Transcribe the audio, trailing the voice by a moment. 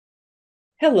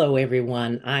Hello,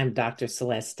 everyone. I'm Dr.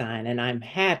 Celeste Stein, and I'm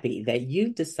happy that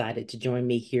you've decided to join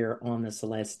me here on the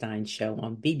Celeste Stein Show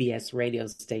on BBS Radio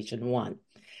Station 1.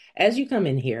 As you come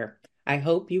in here, I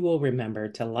hope you will remember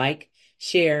to like,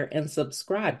 share, and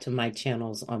subscribe to my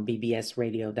channels on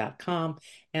bbsradio.com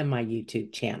and my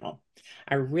YouTube channel.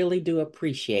 I really do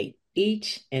appreciate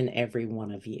each and every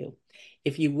one of you.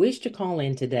 If you wish to call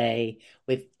in today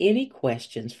with any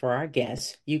questions for our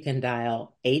guests, you can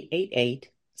dial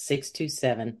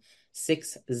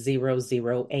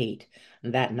 888-627-6008.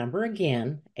 That number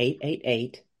again,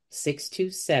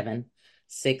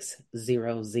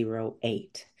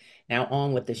 888-627-6008. Now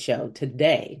on with the show.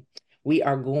 Today, we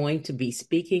are going to be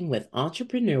speaking with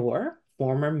entrepreneur,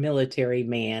 former military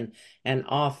man, and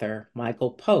author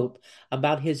Michael Pope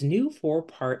about his new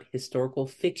four-part historical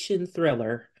fiction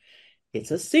thriller. It's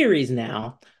a series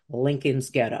now, Lincoln's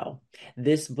Ghetto.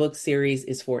 This book series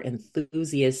is for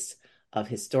enthusiasts of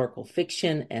historical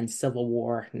fiction and Civil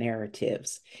War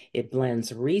narratives. It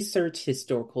blends research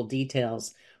historical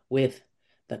details with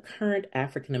the current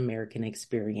African American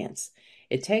experience.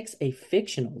 It takes a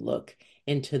fictional look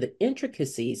into the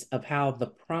intricacies of how the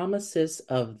promises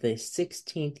of the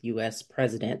 16th U.S.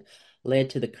 president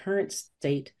led to the current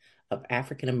state of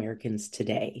African Americans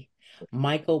today.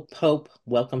 Michael Pope,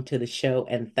 welcome to the show,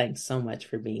 and thanks so much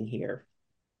for being here.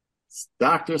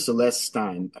 Dr. Celeste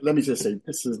Stein, let me just say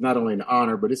this is not only an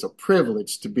honor, but it's a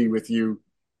privilege to be with you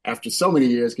after so many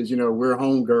years because, we're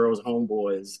homegirls,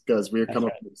 homeboys, because we're That's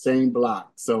coming from the same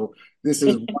block. So this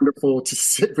is right. wonderful to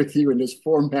sit with you in this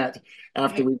format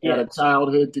after we've had a Yes,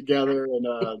 childhood together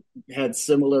and had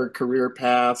similar career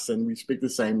paths and we speak the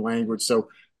same language. So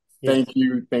yes,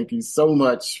 thank you so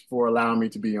much for allowing me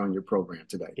to be on your program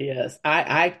today. yes.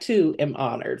 I too am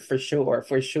honored for sure,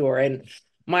 for sure. And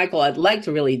Michael, I'd like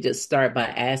to really just start by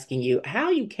asking you how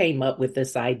you came up with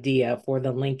this idea for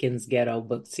the Lincoln's Ghetto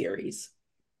book series.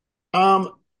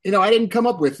 Um, I didn't come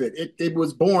up with it. It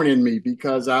was born in me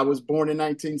because I was born in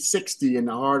 1960 in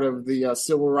the heart of the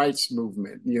civil rights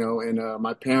movement, and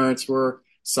my parents were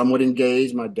somewhat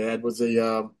engaged. My dad was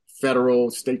a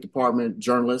federal State Department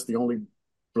journalist, the only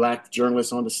black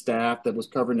journalist on the staff that was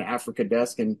covering the Africa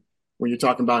desk. And when you're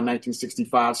talking about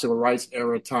 1965 civil rights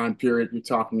era time period, you're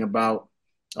talking about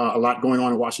a lot going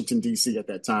on in Washington, D.C. at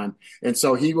that time. And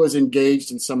so he was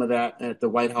engaged in some of that at the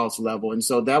White House level. And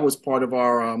so that was part of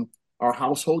our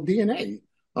household DNA.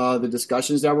 The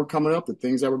discussions that were coming up, the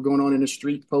things that were going on in the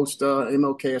street post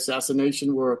MLK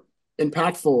assassination were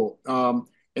impactful,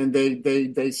 and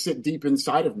they sit deep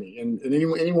inside of me. And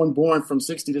anyone born from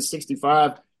 60 to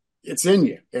 65, it's in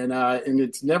you, and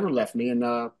it's never left me.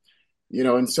 And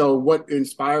so what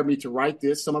inspired me to write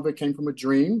this? Some of it came from a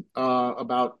dream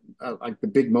about like the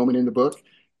big moment in the book.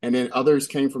 And then others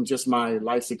came from just my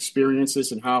life's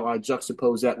experiences and how I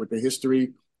juxtapose that with the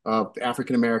history of the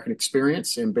African American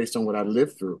experience and based on what I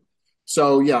lived through.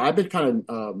 So yeah, I've been kind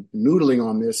of noodling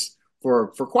on this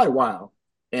for quite a while,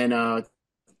 and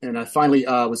and I finally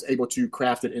was able to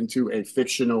craft it into a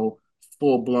fictional,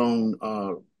 full blown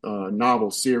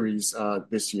novel series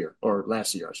this year or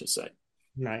last year, I should say.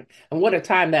 Right. And what a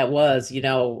time that was,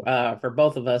 for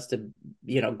both of us to,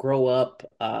 grow up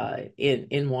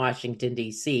in Washington,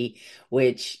 D.C.,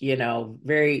 which,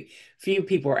 very few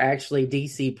people are actually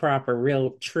D.C. proper,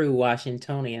 real true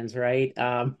Washingtonians, right?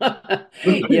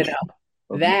 You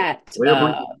that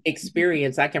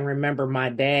experience, I can remember my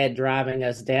dad driving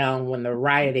us down when the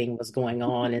rioting was going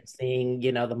on and seeing,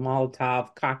 the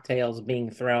Molotov cocktails being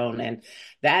thrown. And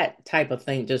that type of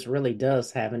thing just really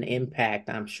does have an impact,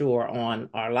 I'm sure, on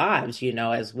our lives,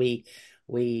 as we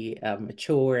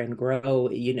mature and grow,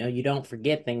 you don't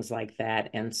forget things like that.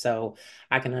 And so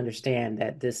I can understand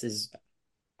that this is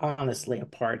honestly a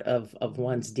part of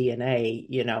one's DNA,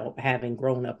 having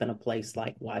grown up in a place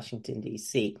like Washington,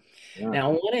 D.C. Yeah.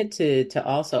 Now, I wanted to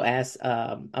also ask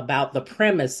about the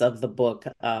premise of the book,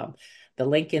 the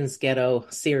Lincoln's Ghetto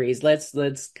series.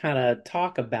 Let's kind of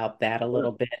talk about that a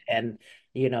little Sure. bit, and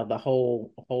the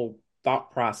whole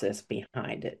thought process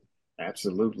behind it.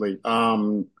 Absolutely.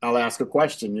 I'll ask a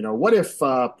question. What if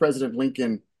President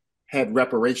Lincoln had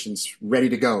reparations ready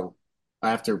to go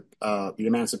after the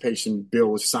Emancipation Bill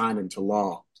was signed into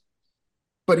law,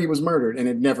 but he was murdered and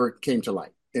it never came to light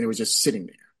and it was just sitting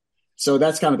there? So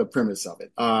that's kind of the premise of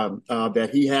it, that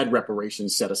he had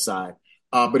reparations set aside.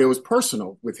 But it was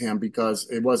personal with him because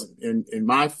it wasn't in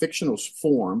my fictional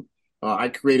form. I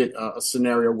created a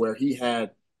scenario where he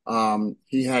had 1+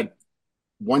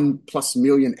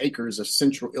 million acres of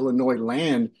central Illinois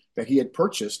land that he had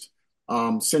purchased,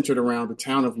 centered around the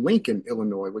town of Lincoln,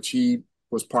 Illinois, which he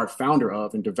was part founder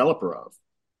of and developer of.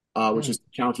 which Mm. is the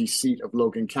county seat of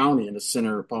Logan County in the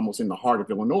center, almost in the heart of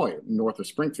Illinois, north of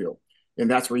Springfield. And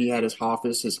that's where he had his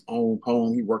office, his own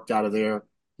home. He worked out of there.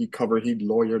 He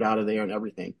lawyered out of there and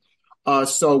everything.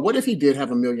 So what if he did have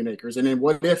 1 million acres? And then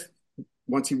what if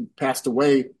once he passed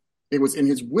away, it was in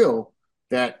his will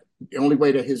that the only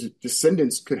way that his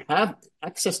descendants could have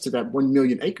access to that 1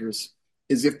 million acres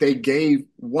is if they gave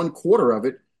 1/4 of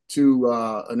it to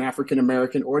an African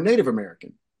American or a Native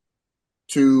American,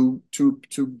 to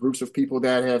groups of people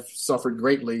that have suffered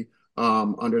greatly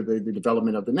under the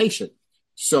development of the nation.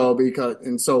 So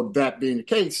that being the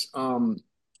case,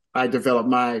 I developed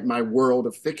my world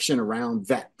of fiction around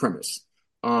that premise.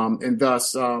 And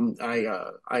thus,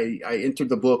 I entered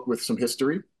the book with some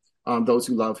history. Those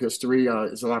who love history,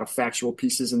 there's a lot of factual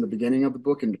pieces in the beginning of the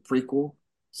book and the prequel,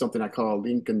 something I call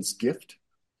Lincoln's Gift.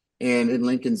 And in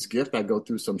Lincoln's Gift, I go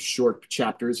through some short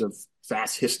chapters of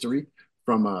fast history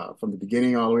from the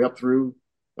beginning all the way up through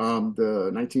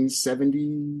the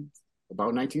 1970,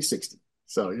 about 1960.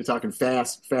 So you're talking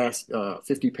fast,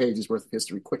 50 pages worth of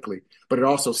history quickly, but it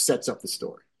also sets up the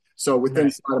story. So within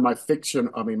Right. side of my fiction,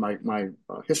 I mean my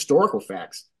historical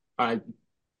facts, I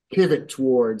pivot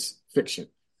towards fiction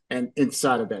and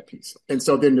inside of that piece. And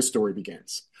so then the story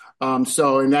begins.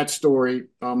 So in that story,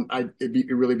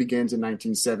 it really begins in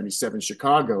 1977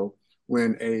 Chicago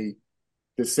when a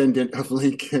descendant of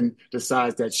Lincoln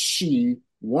decides that she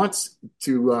wants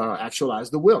to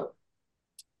actualize the will.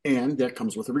 And that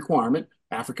comes with a requirement.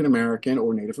 African American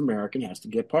or Native American has to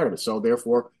get part of it. So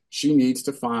therefore, she needs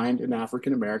to find an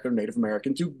African American or Native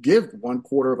American to give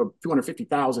 1/4 of a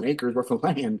 250,000 acres worth of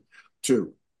land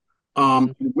to.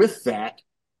 Mhm. With that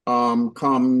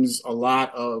comes a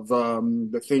lot of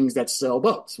the things that sell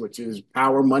boats, which is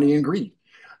power, money, and greed.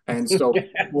 And so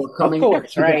people are Of coming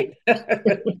course, after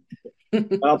that.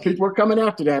 right. People are coming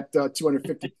after that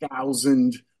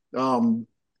 250,000 um,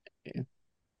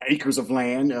 acres of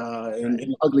land in Right.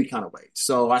 an ugly kind of way.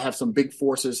 So I have some big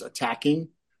forces attacking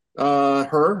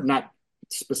her, not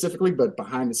specifically, but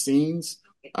behind the scenes.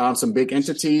 Some big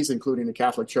entities, including the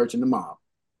Catholic Church and the mob,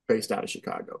 based out of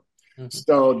Chicago. Mhm.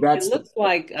 So It that's the. looks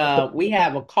like we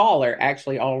have a caller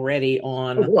actually already Oh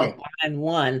on boy! line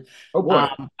one. Oh boy!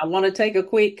 I want to take a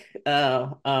quick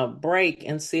break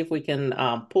and see if we can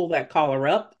pull that caller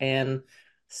up and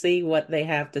see what they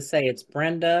have to say. It's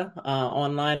Brenda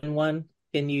on line one.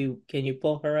 Can you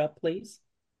pull her up, please?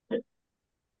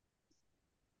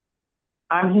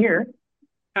 I'm here.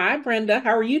 Hi, Brenda.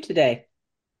 How are you today?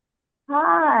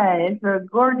 Hi, it's a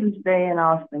gorgeous day in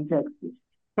Austin, Texas.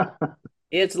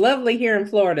 It's lovely here in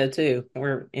Florida too.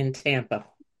 We're in Tampa.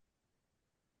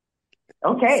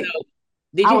 So, Okay,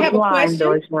 did I you was have a lying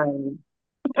though, question? it's raining.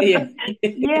 Yeah.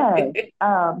 Yes,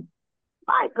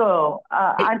 Michael,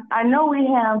 I know we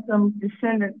have some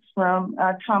descendants from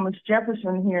Thomas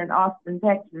Jefferson here in Austin,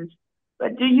 Texas,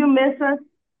 but do you miss us?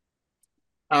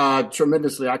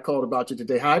 Tremendously. I called about you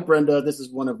today. Hi, Brenda. This is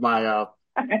one of my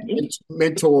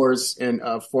mentors and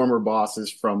former bosses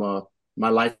from my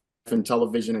life in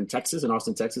television in Texas, in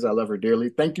Austin, Texas. I love her dearly.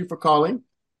 Thank you for calling.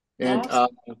 And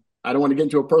Awesome. I don't want to get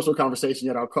into a personal conversation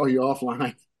yet. I'll call you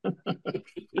offline. All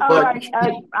But right,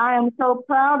 I am so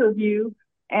proud of you.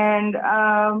 And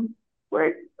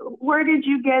where did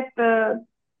you get the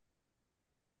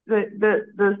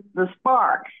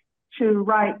spark to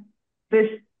write this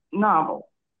novel?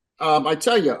 I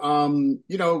tell you,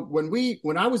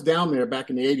 when I was down there back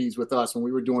in the '80s with us, when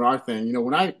we were doing our thing,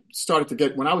 when I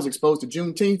was exposed to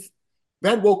Juneteenth,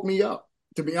 that woke me up.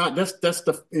 To be honest,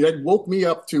 that woke me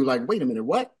up to like, wait a minute,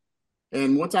 what?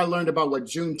 And once I learned about what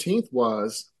Juneteenth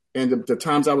was, and the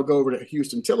times I would go over to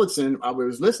Houston Tillotson, I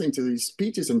was listening to these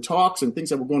speeches and talks and things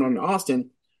that were going on in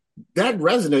Austin. That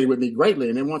resonated with me greatly.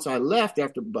 And then once I left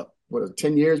after about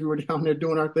 10 years we were down there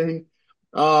doing our thing,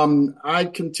 I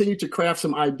continued to craft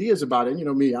some ideas about it. You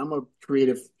know me, I'm a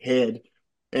creative head.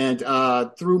 And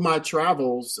through my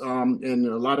travels and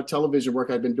a lot of television work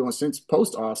I've been doing since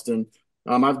post Austin,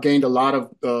 I've gained a lot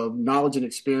of knowledge and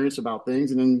experience about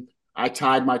things. And then I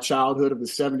tied my childhood of the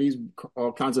 '70s,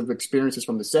 all kinds of experiences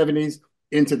from the '70s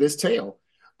into this tale.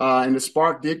 And the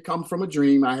spark did come from a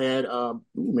dream I had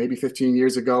maybe 15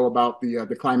 years ago about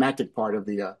the climactic part of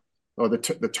the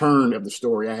turn of the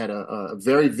story. I had a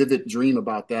very vivid dream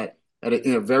about that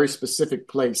in a very specific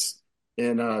place,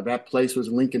 and that place was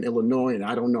Lincoln, Illinois. And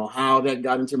I don't know how that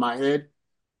got into my head,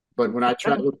 but when I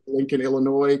traveled to Lincoln,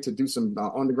 Illinois to do some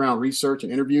on the ground research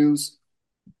and interviews,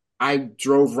 I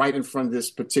drove right in front of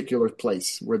this particular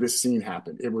place where this scene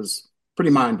happened. It was pretty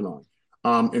mind blowing.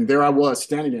 And there I was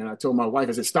standing there, and I told my wife,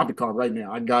 I said, "Stop the car right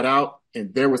now." I got out,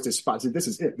 and there was this spot. I said, "This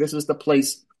is it. This is the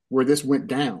place where this went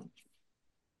down."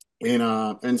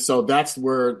 And so that's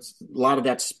where a lot of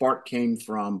that spark came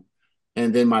from.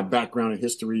 And then my background in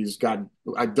histories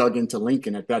I dug into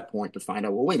Lincoln at that point to find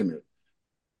out, well, wait a minute.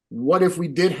 What if we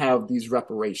did have these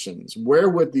reparations? Where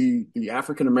would the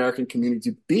African American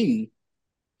community be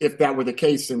if that were the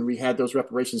case and we had those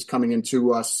reparations coming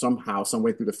into us somehow, some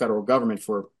way through the federal government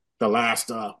for the last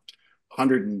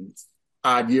 100 and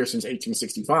odd years since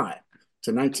 1865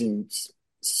 to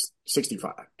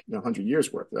 1965, 100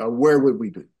 years worth? Where would we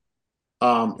be?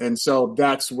 And so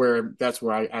that's where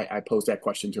I posed that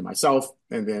question to myself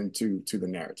and then to the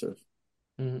narrative.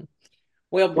 Mhm.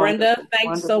 Well, Brenda, Wonderful,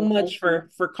 thanks so wonderful. much Thank you.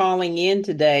 for calling in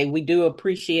today. We do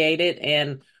appreciate it,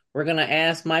 and we're going to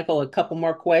ask Michael a couple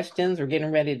more questions. We're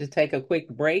getting ready to take a quick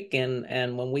break,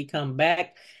 and when we come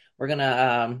back, we're going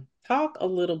to talk a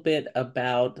little bit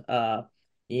about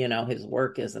his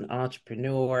work as an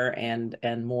entrepreneur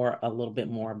and more a little bit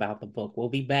more about the book. We'll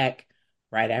be back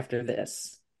right after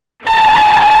this.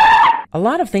 A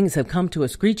lot of things have come to a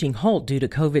screeching halt due to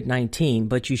COVID-19,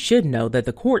 but you should know that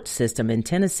the court system in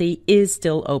Tennessee is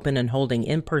still open and holding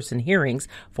in-person hearings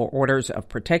for orders of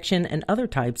protection and other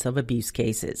types of abuse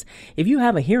cases. If you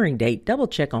have a hearing date, double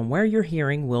check on where your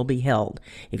hearing will be held.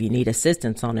 If you need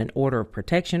assistance on an order of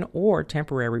protection or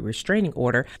temporary restraining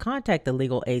order, contact the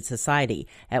Legal Aid Society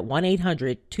at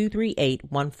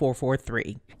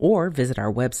 1-800-238-1443 or visit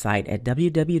our website at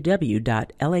www.las.org.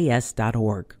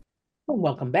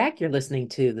 Welcome back. You're listening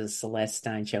to the Celeste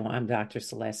Stein Show. I'm Dr.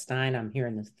 Celeste Stein. I'm here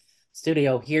in the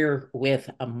studio here with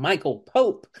Michael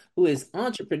Pope, who is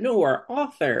entrepreneur,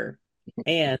 author,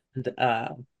 and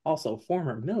also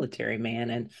former military man.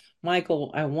 And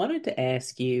Michael, I wanted to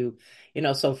ask you,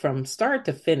 so from start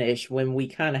to finish, when we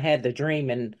kind of had the dream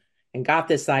and got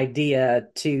this idea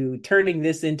to turning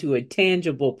this into a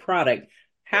tangible product,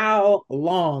 how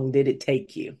long did it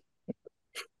take you?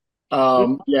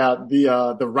 Yeah,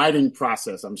 the writing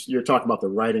process. You're talking about the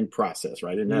writing process,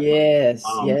 right? Isn't that right? Yes,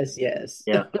 yes.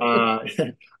 Yeah.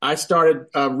 I started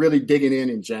really digging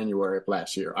in January of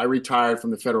last year. I retired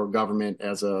from the federal government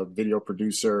as a video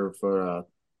producer for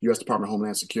U.S. Department of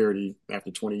Homeland Security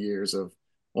after 20 years of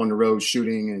on the road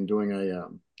shooting and doing a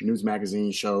news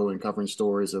magazine show and covering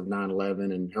stories of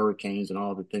 9/11 and hurricanes and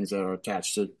all the things that are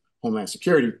attached to Homeland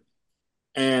Security.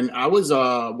 And I was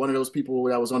one of those people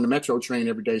that was on the metro train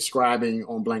every day, scribing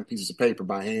on blank pieces of paper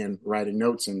by hand, writing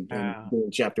notes and Wow.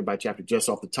 doing chapter by chapter just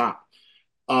off the top.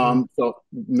 Mm. So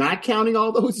not counting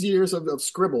all those years of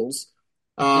scribbles,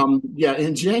 yeah,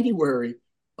 in January,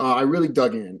 I really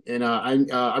dug in and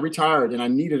I retired and I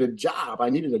needed a job.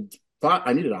 I needed a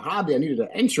hobby. I needed an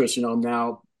interest,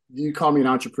 now you call me an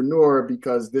entrepreneur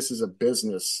because this is a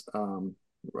business.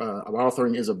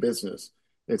 Authoring is a business.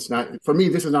 It's not for me.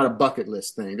 This is not a bucket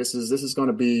list thing. This is going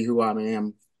to be who I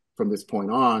am from this point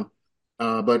on.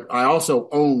 But I also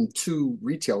own two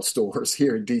retail stores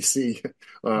here in DC,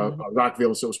 Mhm. Rockville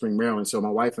and Silver Spring, Maryland. So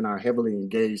my wife and I are heavily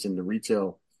engaged in the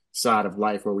retail side of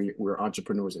life, where we're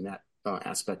entrepreneurs in that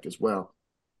aspect as well.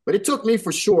 But it took me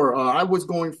for sure. I was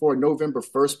going for a November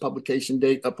 1st publication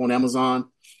date up on Amazon.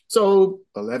 So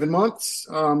 11 months.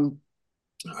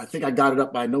 I think I got it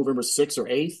up by November 6th or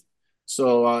 8th.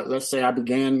 So let's say I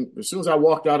began, as soon as I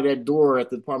walked out of that door at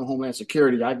the Department of Homeland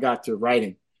Security, I got to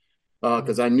writing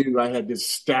because I knew I had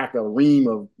this a ream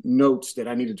of notes that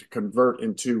I needed to convert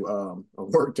into a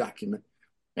Word document.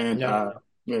 And No.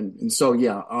 so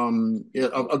yeah,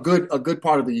 a good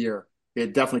part of the year,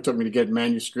 it definitely took me to get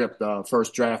manuscript,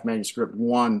 first draft manuscript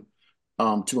one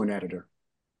to an editor.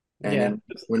 And Yeah. then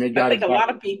when they I got think it a back,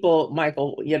 lot of people,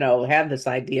 Michael, have this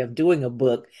idea of doing a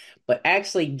book, but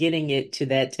actually getting it to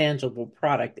that tangible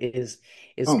product is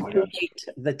oh my gosh. quite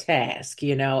the task,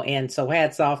 and so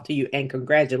hats off to you and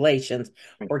congratulations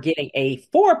for getting a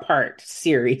four-part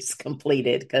series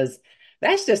completed because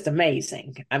that's just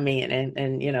amazing. I mean,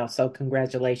 and so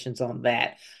congratulations on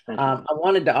that. Thank you. I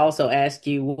wanted to also ask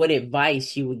you what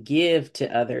advice you would give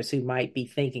to others who might be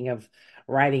thinking of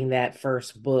writing that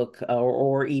first book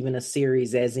or even a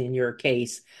series, as in your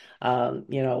case,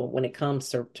 when it comes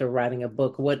to writing a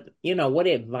book, what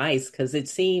advice? Because it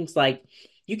seems like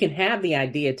you can have the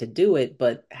idea to do it,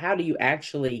 but how do you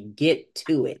actually get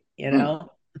to it, Mm.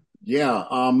 Yeah,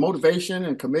 motivation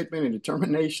and commitment and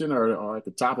determination are at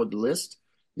the top of the list.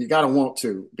 You got to want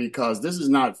to because this is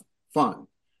not fun.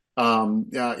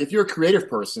 If you're a creative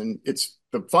person, it's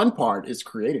the fun part is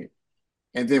creating.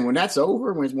 And then when that's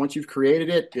over, once you've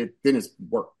created then it's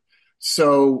work.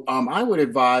 So I would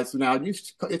advise now.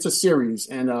 It's a series,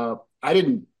 and I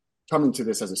didn't come into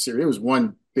this as a series. It was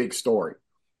one big story.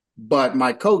 But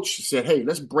my coach said, "Hey,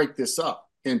 let's break this up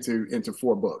into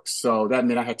four books." So that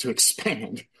meant I had to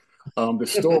expand the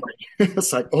story.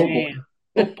 It's like, oh boy. Man.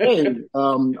 Okay.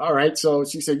 All right. So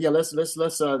she said, yeah, let's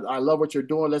I love what you're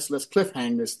doing. Let's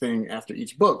cliffhang this thing after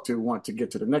each book to want to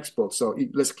get to the next book. So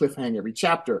let's cliffhang every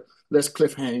chapter. Let's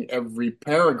cliffhang every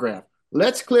paragraph.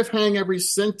 Let's cliffhang every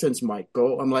sentence,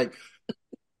 Michael. I'm like,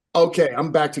 okay,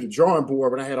 I'm back to the drawing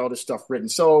board when I had all this stuff written.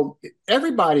 So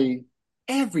everybody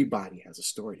has a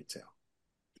story to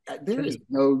tell. There is True.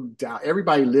 no doubt.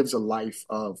 Everybody lives a life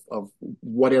of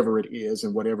whatever it is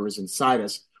and whatever is inside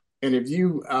us. And if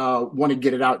you want to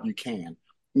get it out, you can.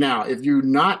 Now, if you're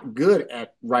not good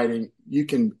at writing, you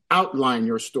can outline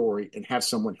your story and have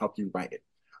someone help you write it.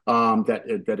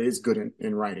 That is good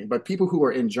in writing. But people who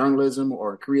are in journalism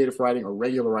or creative writing or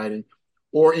regular writing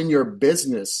or in your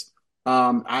business,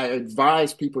 I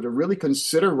advise people to really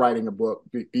consider writing a book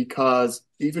because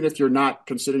even if you're not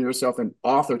considering yourself an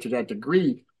author to that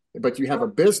degree, but you have a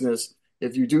business,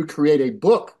 if you do create a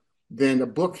book, then the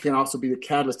book can also be the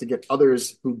catalyst to get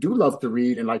others who do love to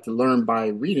read and like to learn by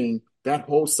reading. That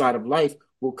whole side of life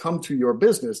will come to your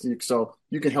business. So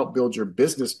you can help build your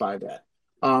business by that.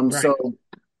 Right. So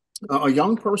a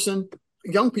young person,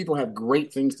 young people have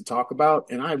great things to talk about.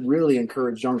 And I really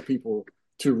encourage young people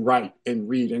to write and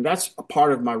read. And that's a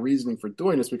part of my reasoning for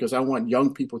doing this because I want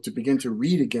young people to begin to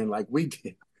read again like we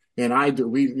did. And I do.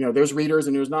 There's readers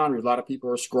and there's non-readers. A lot of people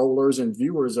are scrollers and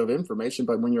viewers of information,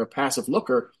 but when you're a passive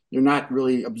looker, you're not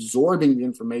really absorbing the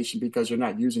information because you're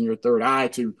not using your third eye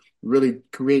to really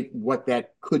create what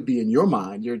that could be in your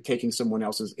mind. You're taking someone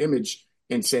else's image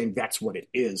and saying that's what it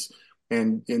is.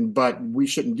 But we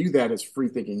shouldn't do that as free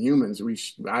thinking humans.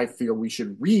 I feel we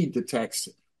should read the text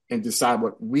and decide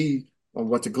what we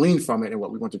want to glean from it and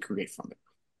what we want to create from it.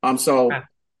 Wow, So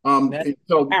that's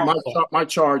so powerful. my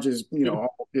charge is,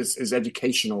 is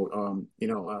educational.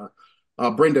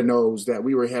 Brenda knows that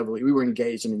we were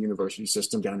engaged in the university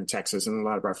system down in Texas, and a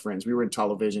lot of our friends, we were in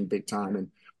television big time. And,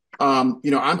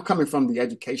 I'm coming from the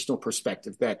educational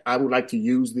perspective that I would like to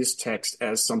use this text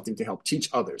as something to help teach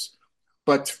others.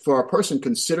 But for a person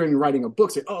considering writing a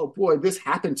book, say, oh boy, this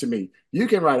happened to me. You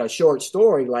can write a short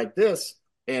story like this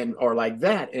and or like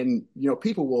that. And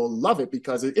people will love it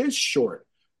because it is short.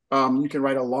 You can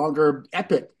write a longer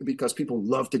epic because people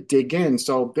love to dig in.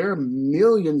 So there are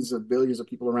millions of billions of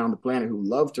people around the planet who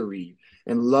love to read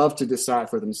and love to decide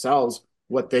for themselves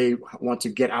what they want to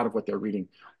get out of what they're reading.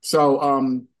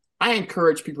 So I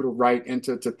encourage people to write and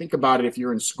to think about it if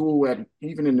you're in school at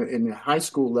even in the high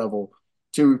school level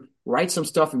to write some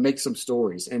stuff and make some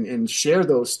stories and share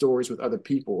those stories with other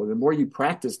people. And the more you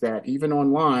practice that, even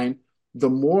online, the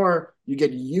more you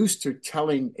get used to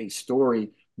telling a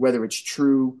story, whether it's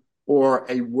true or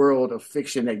a world of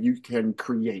fiction that you can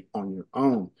create on your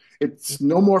own. It's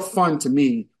no more fun to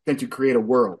me than to create a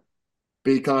world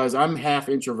because I'm half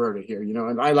introverted here,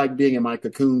 and I like being in my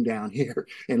cocoon down here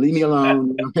and leave me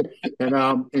alone,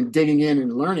 and digging in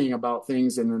and learning about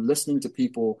things and then listening to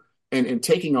people and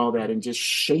taking all that and just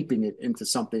shaping it into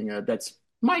something that's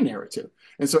my narrative.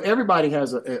 And so everybody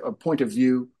has a point of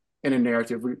view and a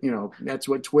narrative. That's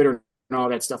what Twitter and all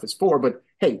that stuff is for. But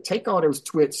hey, take all those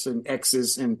twits and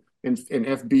X's and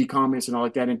FB comments and all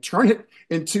like that and turn it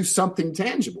into something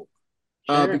tangible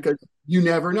Sure. because you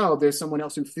never know. There's someone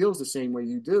else who feels the same way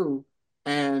you do.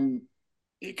 And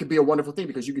it could be a wonderful thing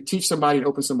because you could teach somebody and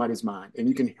open somebody's mind and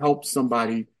you can help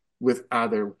somebody with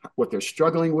either what they're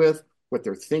struggling with, what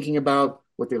they're thinking about,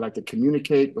 what they like to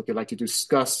communicate, what they like to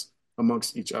discuss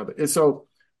amongst each other. And so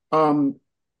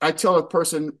I tell a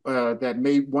person that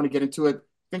may want to get into it,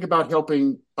 think about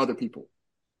helping other people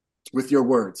with your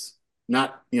words,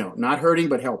 not hurting,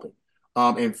 but helping.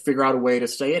 And figure out a way to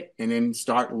say it and then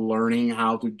start learning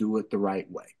how to do it the right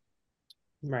way.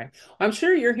 Right. I'm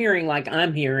sure you're hearing, like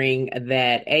I'm hearing,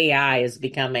 that AI is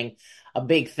becoming a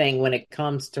big thing when it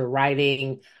comes to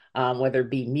writing, whether it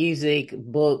be music,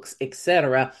 books,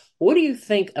 etc. What do you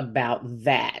think about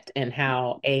that and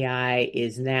how AI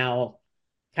is now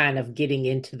kind of getting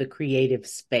into the creative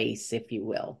space, if you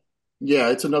will? Yeah,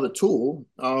 it's another tool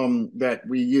that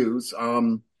we use.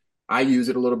 I use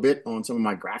it a little bit on some of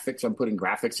my graphics. I'm putting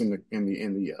graphics in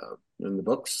the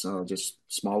books, just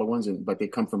smaller ones, but they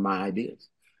come from my ideas.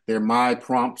 They're my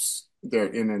prompts. They're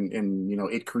and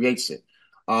it creates it.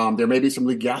 There may be some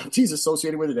legalities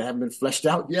associated with it that haven't been fleshed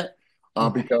out yet,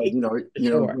 because Right. For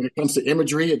sure. when it comes to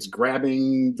imagery, it's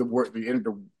grabbing the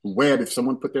web. If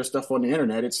someone put their stuff on the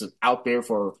internet, it's out there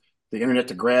for the internet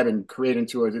to grab and create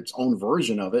into its own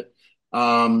version of it.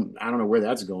 I don't know where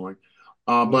that's going.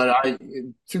 Yeah. But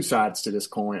two sides to this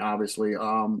coin, obviously.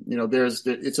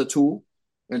 It's a tool.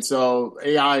 And so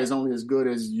AI is only as good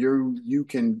as you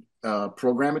can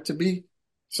program it to be.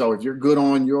 So if you're good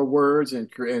on your words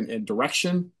and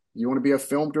direction, You want to be a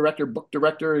film director, book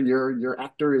director, your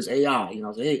actor is AI.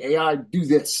 Say, hey, AI, do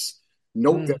this.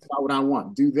 Nope, Mm, that's not what I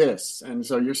want. Do this. And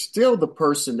so you're still the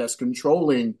person that's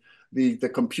controlling the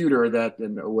computer that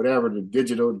and whatever the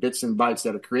digital bits and bytes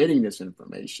that are creating this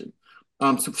information.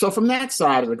 So from that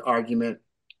side of the argument,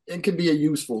 it can be a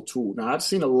useful tool. Now I've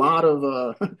seen a lot of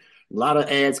a lot of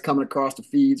ads coming across the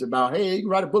feeds about, hey, you can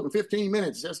write a book in 15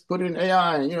 minutes, just put it in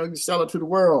AI, and you can sell it to the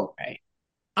world. right.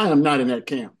 I am not in that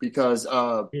camp because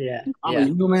Yeah. I'm a Yeah.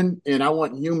 human and I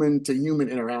want human to human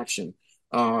interaction.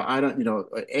 I don't,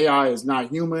 AI is not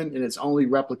human and it's only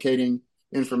replicating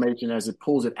information as it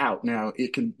pulls it out. Now,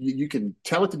 you can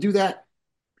tell it to do that.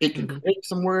 It can Hmm. create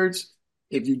some words.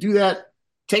 If you do that,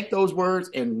 take those words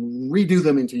and redo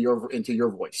them into your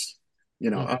voice.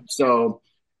 Hmm. So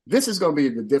this is going to be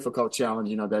the difficult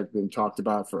challenge, that's been talked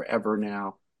about forever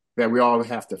now that we all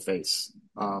have to face.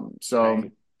 So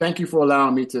Right. thank you for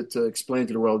allowing me to explain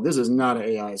to the world. This is not an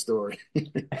AI story.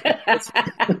 This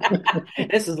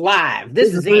This is live. This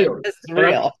is is it. real. This is And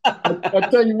real. I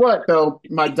tell you what, though,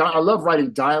 I love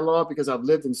writing dialogue because I've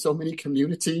lived in so many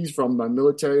communities from my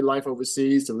military life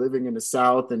overseas to living in the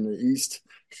South and the East.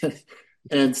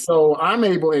 And so I'm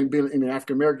able in being in the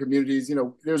African American communities,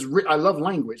 I love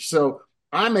language. So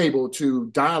I'm able to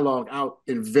dialogue out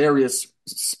in various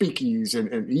speakies and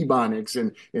Ebonics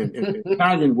and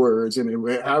Italian words and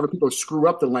however people screw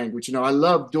up the language. I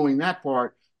love doing that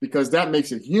part because that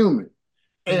makes it human.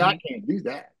 AI Hmm. can't do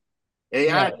that.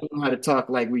 AI No, doesn't know how to talk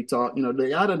like we talk.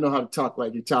 The AI doesn't know how to talk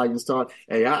like Italians talk.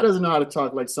 AI doesn't know how to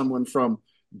talk like someone from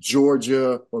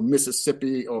Georgia or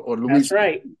Mississippi or that's Louisiana.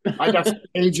 right. I got some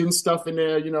Asian stuff in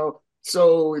there.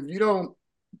 So if you don't,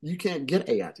 you can't get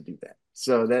AI to do that.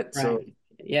 So Right.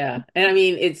 Yeah. And I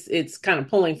mean, it's kind of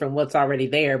pulling from what's already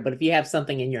there, but if you have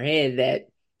something in your head that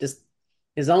just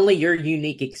is only your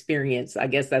unique experience, I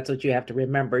guess that's what you have to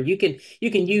remember. You can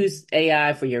use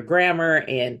AI for your grammar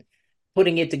and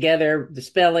putting it together, the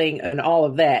spelling and all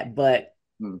of that, but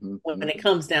hmm when it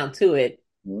comes down to it,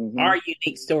 hmm our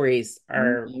unique stories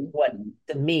are what hmm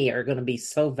to me are going to be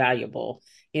so valuable,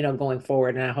 going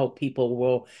forward. And I hope people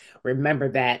will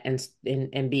remember that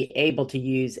and be able to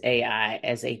use AI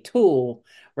as a tool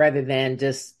rather than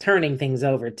just turning things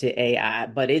over to AI.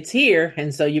 But it's here,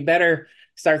 and so you better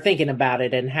start thinking about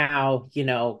it and how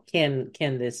can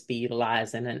this be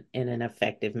utilized in an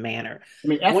effective manner. I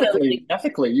mean, One of the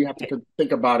ethically, you have to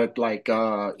think about it like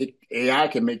AI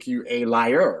can make you a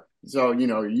liar. So,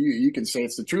 you can say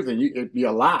it's the truth and it'd be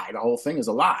a lie. The whole thing is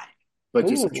a lie,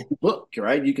 but it's a ooh, true book,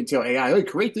 right? You can tell AI, hey,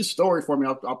 create this story for me.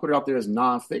 I'll put it out there as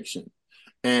nonfiction.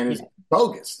 And it's yeah,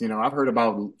 bogus. I've heard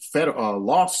about federal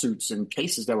lawsuits and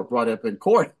cases that were brought up in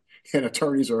court, and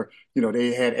attorneys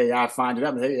they had AI find it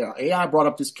up. And, hey, AI brought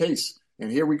up this case,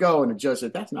 and here we go. And the judge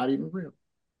said, that's not even real.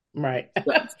 right.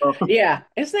 So, Yeah,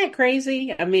 isn't that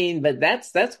crazy? I mean, but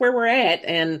that's where we're at.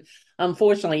 And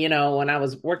unfortunately, when I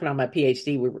was working on my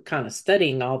PhD, we were kind of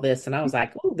studying all this, and I was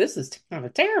like, "Oh, this is kind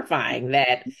of terrifying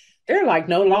that there are like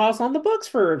no laws on the books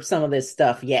for some of this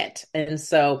stuff yet." And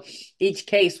so each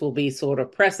case will be sort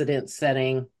of precedent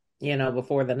setting,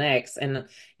 before the next. And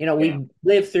yeah. we've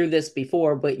lived through this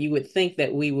before, but you would think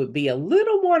that we would be a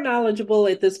little more knowledgeable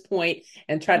at this point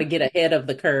and try to get ahead of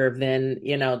the curve than,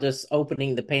 just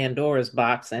opening the Pandora's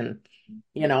box and,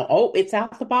 oh, it's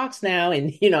out the box now.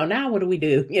 And, now what do we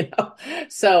do?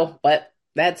 So, but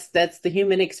that's the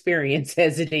human experience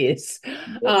as it is.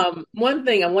 One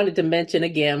thing I wanted to mention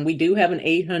again, we do have an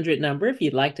 800 number. If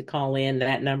you'd like to call in,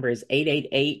 that number is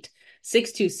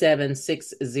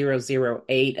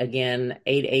 888-627-6008. Again,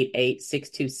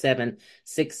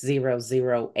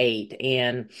 888-627-6008.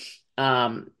 And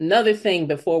another thing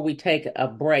before we take a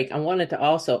break, I wanted to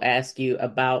also ask you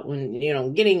about when,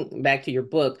 getting back to your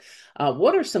book,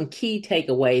 what are some key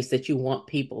takeaways that you want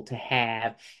people to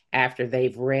have after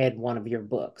they've read one of your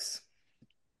books?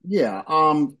 Yeah,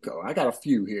 I got a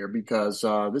few here because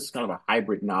this is kind of a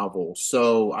hybrid novel.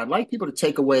 So I'd like people to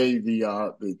take away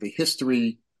the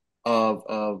history of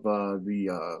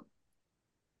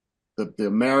the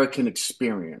American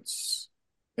experience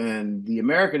and the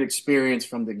American experience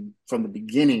from the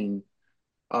beginning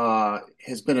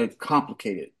has been a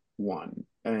complicated one,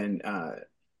 and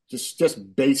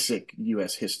just basic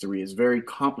U.S. history is very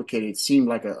complicated. It seemed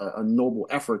like a noble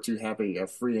effort to have a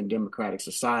free and democratic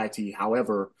society.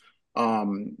 However,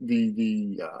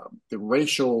 the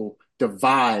racial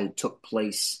divide took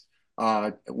place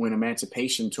when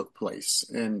emancipation took place,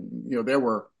 and there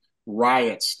were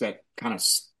riots that kind of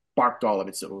sparked all of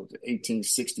it. So it was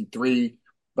 1863,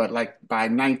 but like by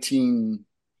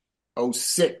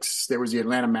 1906, there was the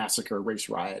Atlanta massacre, race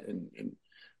riot, and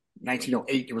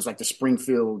 1908, it was like the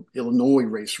Springfield, Illinois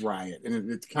race riot.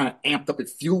 And it kind of amped up, it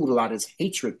fueled a lot of this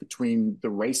hatred between the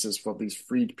races for these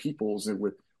freed peoples and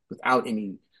without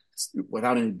any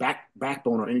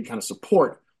backbone or any kind of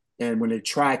support. And when they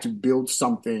tried to build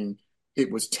something,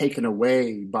 it was taken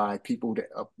away by people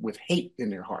with hate in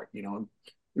their heart. It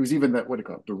was even what do you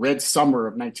call it? The Red Summer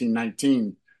of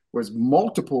 1919 was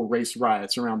multiple race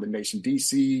riots around the nation.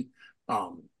 DC,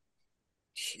 um,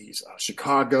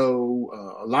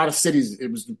 Chicago, a lot of cities.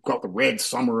 It was called the Red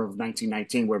Summer of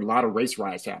 1919, where a lot of race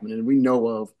riots happened. And we know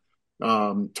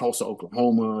of Tulsa,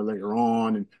 Oklahoma later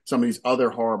on, and some of these other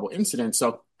horrible incidents.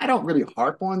 So I don't really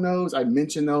harp on those. I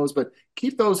mention those, but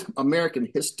keep those American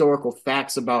historical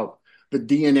facts about the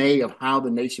DNA of how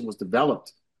the nation was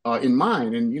developed in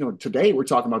mind. And, today we're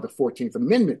talking about the 14th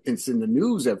Amendment. It's in the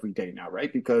news every day now,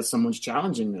 right? Because someone's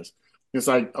challenging this. It's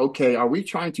like, okay, are we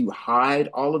trying to hide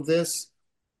all of this?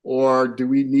 Or do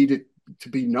we need it to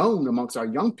be known amongst our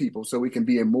young people so we can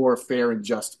be a more fair and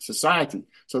just society?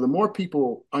 So the more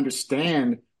people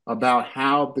understand about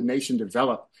how the nation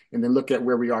developed and then look at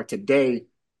where we are today,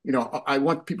 I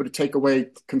want people to take away,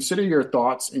 consider your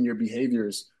thoughts and your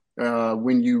behaviors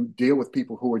when you deal with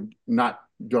people who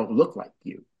don't look like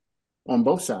you on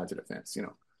both sides of the fence.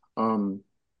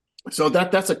 So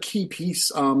that's a key piece.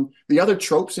 The other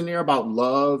tropes in there about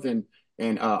love and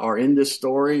are in this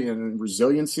story, and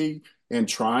resiliency and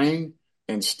trying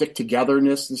and stick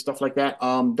togetherness and stuff like that.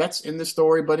 That's in the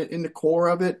story, but in the core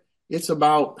of it, it's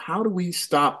about how do we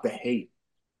stop the hate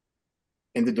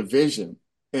and the division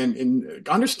and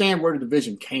understand where the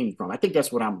division came from. I think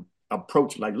that's what I'm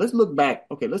approaching. Like, let's look back.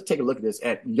 Okay, let's take a look at this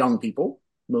at young people,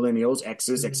 millennials,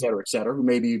 X's, et cetera, who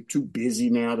may be too busy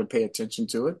now to pay attention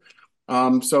to it.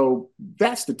 So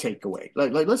that's the takeaway.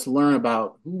 Like let's learn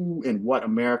about who and what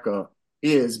America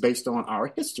is based on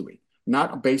our history,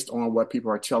 not based on what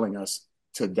people are telling us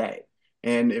today.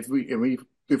 And if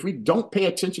we don't pay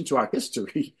attention to our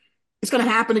history, it's going to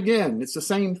happen again. It's the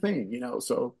same thing,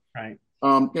 So, Right.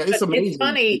 yeah, it's But it's amazing.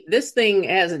 funny, this thing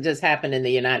hasn't just happened in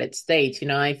the United States.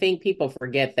 I think people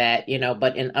forget that,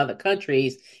 but in other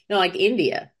countries, like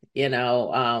India,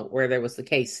 where there was the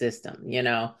caste system,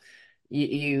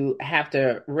 you have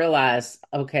to realize,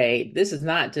 okay, this is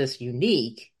not just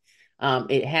unique.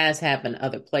 It has happened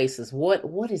other places.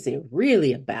 What is it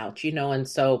really about? And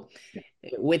so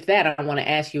with that, I want to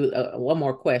ask you one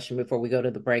more question before we go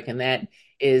to the break, and that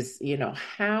is,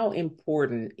 how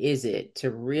important is it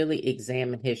to really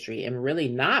examine history and really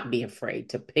not be afraid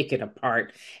to pick it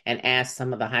apart and ask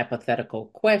some of the hypothetical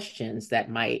questions that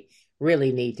might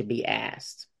really need to be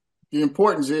asked? The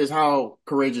importance is, how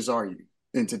courageous are you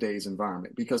in today's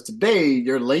environment? Because today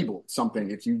you're labeled something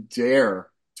if you dare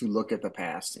to look at the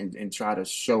past and try to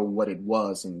show what it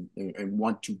was and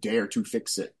want to dare to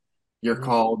fix it. You're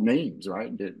called names,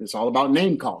 right? It's all about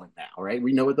name calling now, right?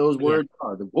 We know what those Yeah. words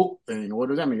are. The woke thing. What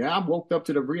does that mean? I'm woke up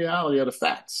to the reality of the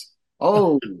facts.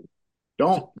 Oh,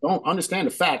 don't understand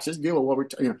the facts. Just deal with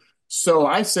what So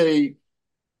I say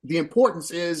the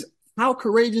importance is, how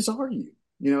courageous are you?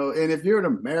 And if you're an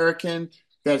American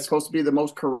that's supposed to be the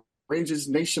most courageous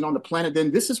nation on the planet,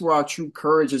 then this is where our true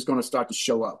courage is going to start to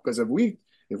show up. Because if we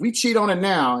cheat on it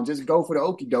now and just go for the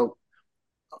okey doke,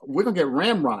 we're gonna get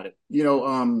ramrodded.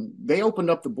 They opened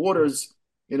up the borders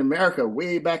in America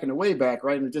way back in the way back,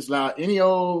 right? And it just allowed any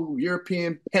old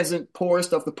European peasant,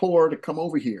 poorest of the poor, to come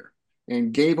over here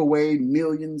and gave away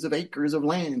millions of acres of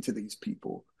land to these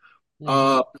people. Mhm.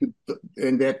 Uh,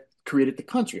 and that created the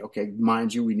country. Okay,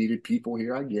 mind you, we needed people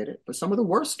here. I get it, but some of the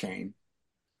worst came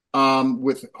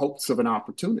with hopes of an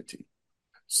opportunity.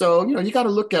 So, you got to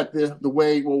look at the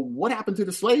way, well, what happened to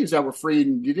the slaves that were freed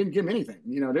and you didn't give them anything?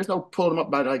 There's no pulling them up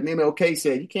by, like MLK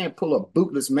said, you can't pull a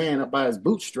bootless man up by his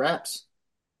bootstraps.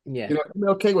 Yeah.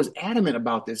 MLK was adamant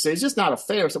about this. So it's just not a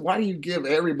fair. So why do you give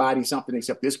everybody something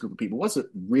except this group of people? What's it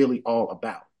really all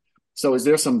about? So is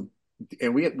there some,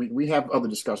 and we have other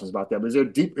discussions about that, but is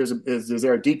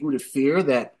there a deep rooted fear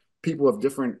that people of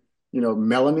different,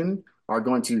 melanin are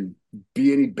going to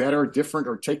be any better, different,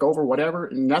 or take over, whatever?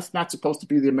 And that's not supposed to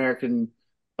be the American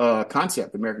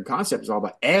concept. The American concept is all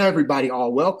about everybody,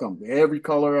 all welcome, every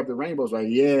color of the rainbow. Is like,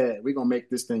 yeah, we're gonna make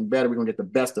this thing better. We're gonna get the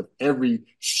best of every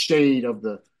shade of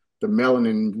the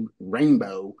melanin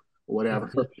rainbow or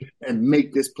whatever, and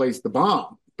make this place the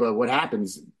bomb. But what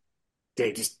happens?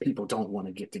 People don't want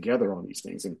to get together on these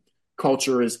things, and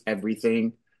culture is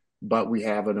everything. But we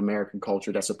have an American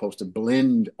culture that's supposed to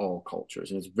blend all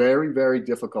cultures. And it's very, very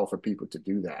difficult for people to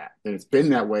do that. And it's been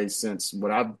that way since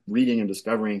what I'm reading and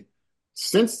discovering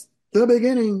since the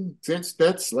beginning, since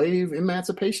that slave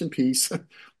emancipation piece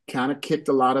kind of kicked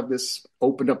a lot of this,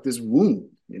 opened up this wound,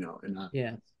 and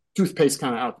Yeah. toothpaste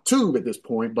kind of out the tube at this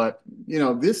point. But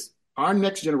this our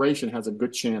next generation has a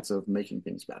good chance of making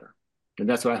things better, and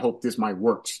that's what I hope this my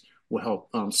works will help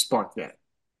spark that.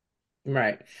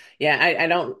 Right. Yeah, I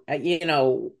don't,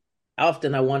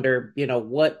 often I wonder,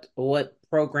 what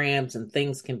programs and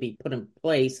things can be put in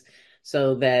place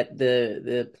so that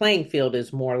the playing field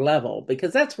is more level,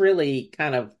 because that's really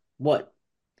kind of what,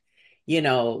 you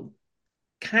know,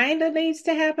 kind of needs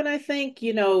to happen, I think.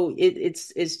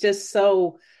 It's just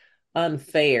so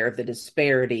unfair, the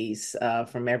disparities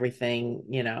from everything,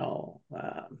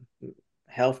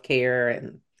 healthcare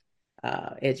and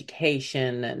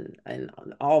education and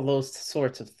all those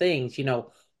sorts of things.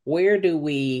 Where do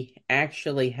we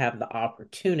actually have the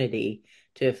opportunity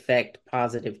to affect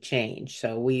positive change?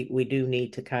 So we do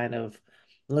need to kind of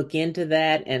look into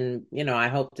that, and I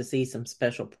hope to see some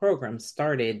special programs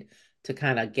started to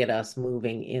kind of get us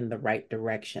moving in the right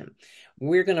direction.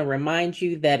 We're going to remind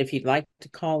you that if you'd like to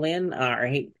call in, our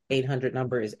 800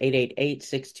 number is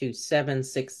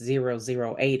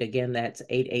 888-627-6008. Again, that's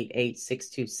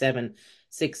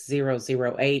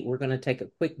 888-627-6008. We're going to take a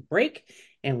quick break,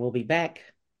 and we'll be back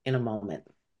in a moment.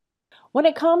 When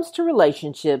it comes to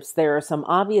relationships, there are some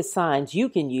obvious signs you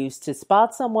can use to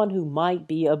spot someone who might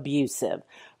be abusive.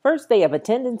 First, they have a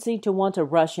tendency to want to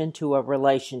rush into a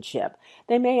relationship.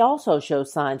 They may also show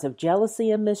signs of jealousy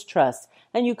and mistrust,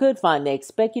 and you could find they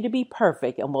expect you to be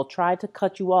perfect and will try to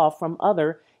cut you off from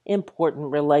other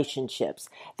important relationships.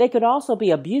 They could also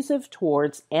be abusive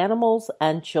towards animals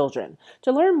and children.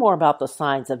 To learn more about the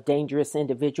signs of dangerous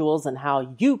individuals and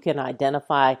how you can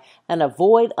identify and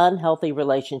avoid unhealthy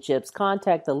relationships,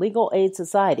 contact the Legal Aid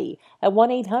Society at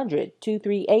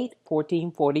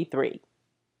 1-800-238-1443.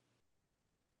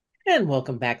 And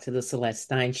welcome back to the Celeste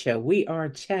Stein Show. We are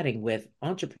chatting with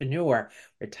entrepreneur,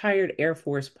 retired Air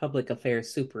Force Public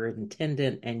Affairs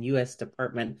Superintendent, and U.S.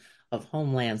 Department of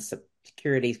Homeland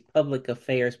Security's Public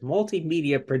Affairs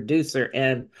multimedia producer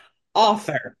and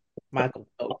author, Michael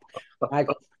Pope.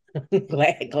 Michael,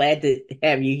 glad to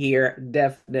have you here.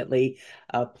 Definitely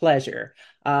a pleasure.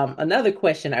 Another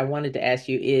question I wanted to ask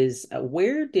you is,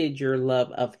 where did your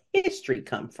love of history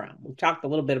come from? We talked a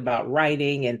little bit about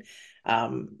writing, and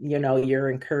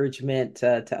your encouragement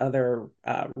to other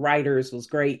writers was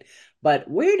great. But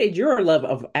where did your love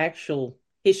of actual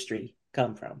history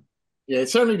come from? Yeah, it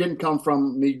certainly didn't come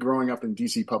from me growing up in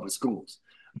DC public schools.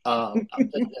 No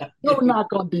knock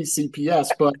on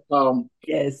DCPS, but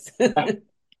Yes.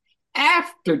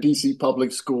 after DC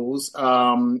public schools,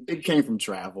 it came from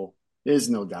travel. There's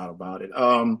no doubt about it.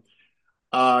 I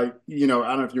don't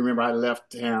know if you remember, I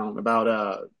left town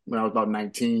about when I was about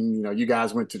 19. You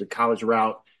guys went to the college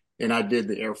route and I did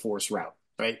the Air Force route,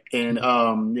 right? And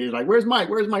they're like, "Where's Mike?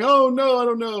 Where's Mike?" "Oh no, I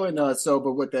don't know." And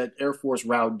but what that Air Force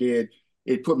route did,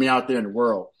 it put me out there in the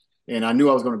world. And I knew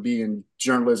I was going to be in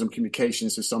journalism,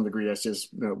 communications to some degree. That's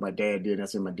just my dad did.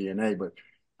 That's in my DNA. But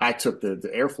I took the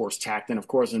Air Force tact, and of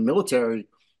course, in military,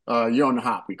 you're on the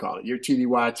hop. We call it. You're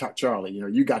TDY Charlie.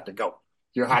 You got to go.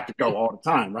 You're hot to go all the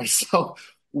time, right? So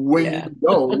when Yeah. you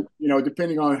go,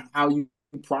 depending on how you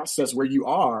process where you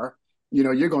are,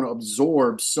 you're going to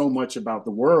absorb so much about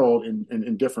the world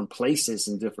in different places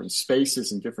and different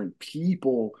spaces and different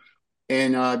people.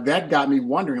 And that got me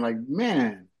wondering, like,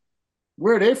 man,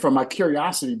 where are they from? My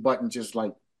curiosity button just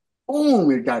like,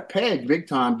 boom, it got pegged big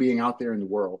time being out there in the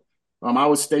world. I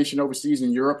was stationed overseas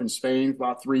in Europe and Spain for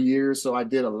about 3 years. So I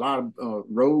did a lot of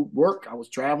road work. I was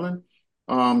traveling,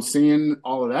 seeing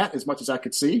all of that as much as I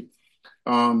could see.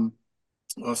 Some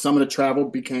of the travel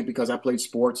became because I played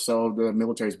sports. So the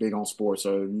military is big on sports.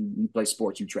 So you play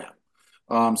sports, you travel.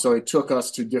 So it took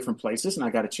us to different places, and I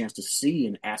got a chance to see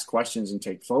and ask questions and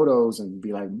take photos and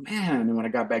be like, man. And when I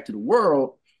got back to the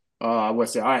world, I would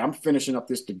say, all right, I'm finishing up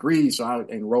this degree. So I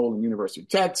enrolled in University of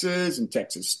Texas and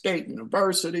Texas State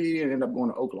University and ended up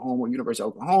going to University of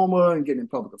Oklahoma and getting in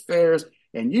public affairs.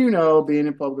 And being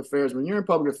in public affairs, when you're in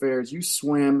public affairs, you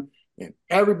swim in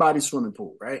everybody's swimming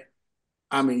pool, right?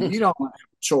 I mean, you don't have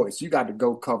a choice. You got to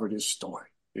go cover this story.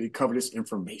 You cover this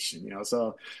information,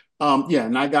 So, yeah,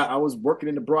 and I was working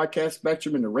in the broadcast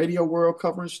spectrum in the radio world,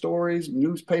 covering stories,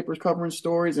 newspapers covering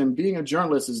stories, and being a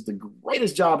journalist is the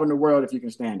greatest job in the world if you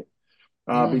can stand it.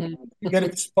 Because you get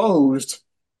exposed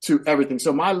to everything.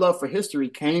 So my love for history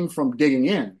came from digging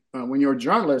in. When you're a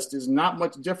journalist, it's not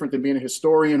much different than being a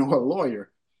historian or a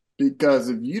lawyer, because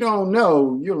if you don't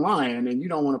know, you're lying, and you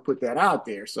don't want to put that out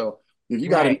there. So if you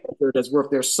got an Right. editor that's worth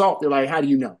their salt, they're like, how do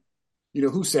you know?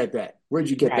 Who said that? Where'd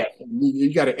you get Right. that from?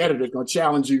 You got an editor that's going to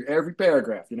challenge you every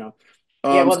paragraph. Yeah,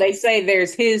 Um, well, they say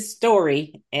there's his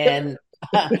story and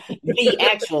the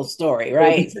actual story,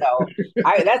 right? So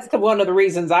that's one of the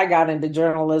reasons I got into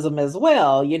journalism as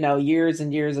well. Years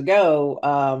and years ago,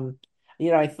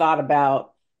 I thought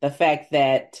about the fact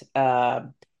that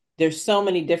there's so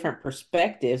many different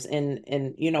perspectives,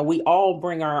 and we all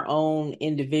bring our own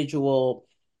individual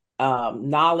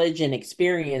knowledge and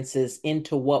experiences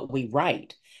into what we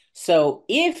write. So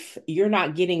if you're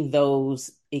not getting those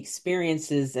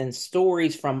experiences and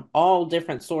stories from all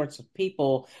different sorts of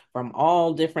people, from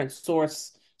all different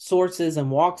sources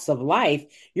and walks of life,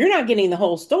 you're not getting the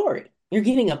whole story. You're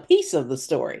getting a piece of the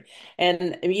story.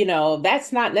 And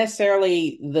that's not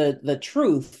necessarily the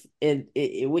truth,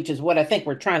 which is what I think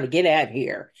we're trying to get at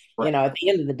here. Right. At the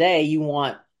end of the day, you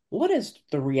want, what is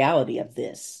the reality of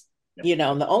this?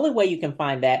 Yeah. And the only way you can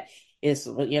find that is,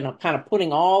 kind of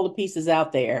putting all the pieces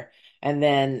out there and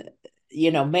then,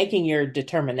 making your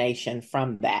determination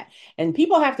from that. And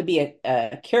people have to be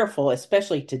careful,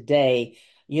 especially today.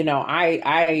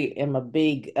 I am a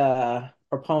big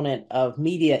proponent of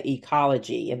media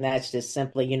ecology, and that's just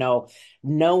simply,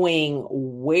 knowing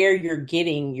where you're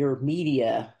getting your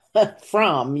media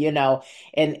from,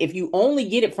 and if you only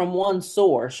get it from one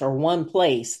source or one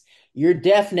place, you're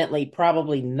definitely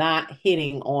probably not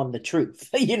hitting on the truth,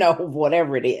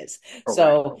 whatever it is. Correct.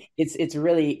 So it's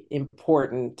really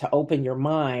important to open your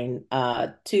mind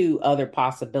to other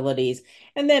possibilities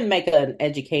and then make an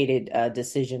educated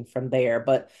decision from there.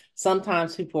 But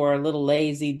sometimes people are a little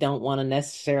lazy, don't want to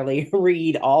necessarily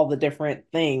read all the different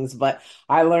things. But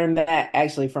I learned that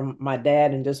actually from my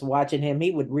dad and just watching him.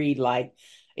 He would read like,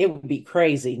 it would be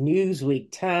crazy.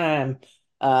 Newsweek, Time,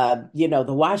 the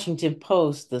Washington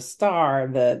Post, the Star,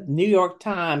 the New York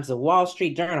Times, the Wall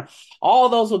Street Journal, all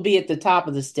those would be at the top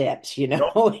of the steps, Yep.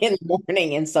 in the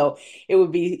morning. And so it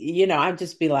would be, I'd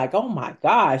just be like, oh my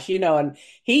gosh, and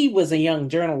he was a young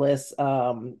journalist,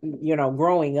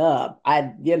 growing up.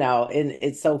 And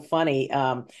it's so funny.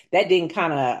 That didn't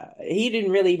he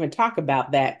didn't really even talk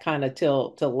about that kind of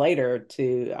till later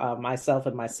to myself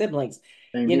and my siblings.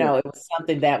 Same here. It was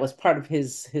something that was part of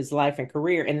his life and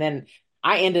career. And then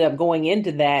I ended up going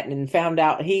into that and found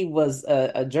out he was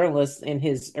a journalist in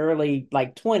his early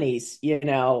like 20s,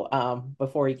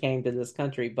 before he came to this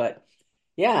country. But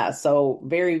yeah, so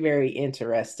very, very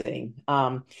interesting.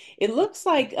 It looks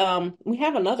like we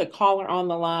have another caller on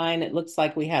the line. It looks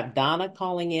like we have Donna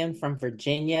calling in from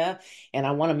Virginia, and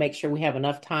I want to make sure we have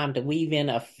enough time to weave in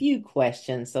a few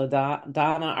questions. So,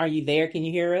 Donna, are you there? Can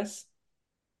you hear us?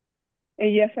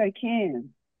 Yes, I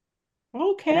can. And I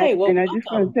Okay, well, and I just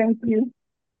want to welcome. thank you.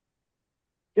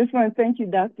 Just want to thank you,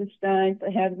 Dr. Stein, for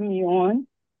having me on.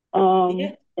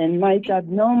 Yeah. And Mike, I've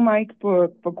known Mike for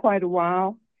quite a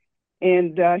while,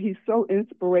 and he's so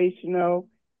inspirational,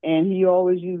 and he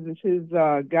always uses his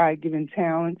God-given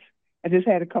talents. I just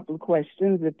had a couple of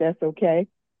questions, if that's okay.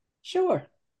 Sure.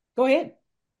 Go ahead.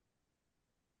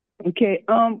 Okay.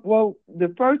 Well,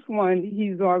 the first one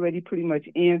he's already pretty much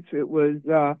answered was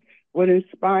what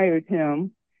inspired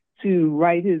him to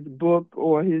write his book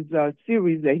or his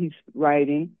series that he's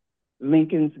writing,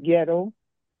 Lincoln's Ghetto.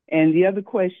 And the other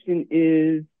question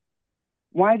is,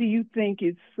 why do you think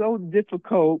it's so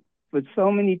difficult for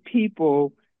so many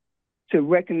people to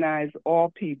recognize all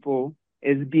people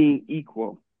as being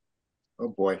equal? Oh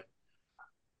boy.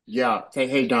 Yeah.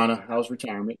 Hey, Donna, how's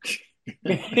retirement?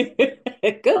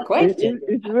 Good question.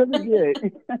 It's really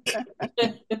good.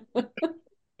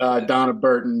 Donna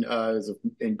Burton is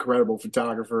an incredible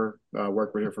photographer.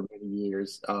 Worked with her for many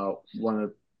years.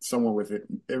 Someone with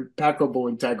impeccable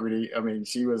integrity. I mean,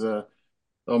 she was a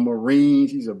Marine.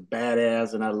 She's a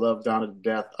badass, and I love Donna to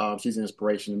death. She's an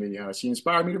inspiration to me. She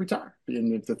inspired me to retire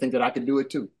and to think that I could do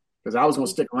it too. Because I was going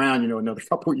to stick around, another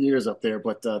couple of years up there.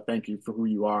 But thank you for who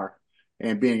you are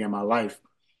and being in my life.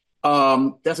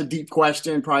 That's a deep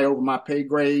question, probably over my pay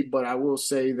grade, but I will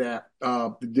say that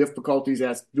the difficulties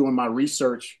as doing my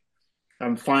research,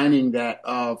 I'm finding that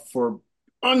for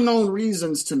unknown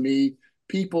reasons to me,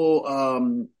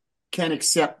 people can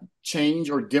accept change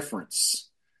or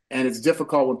difference. And it's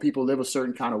difficult when people live a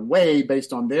certain kind of way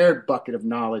based on their bucket of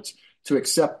knowledge to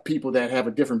accept people that have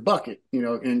a different bucket,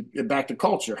 and back to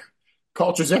culture.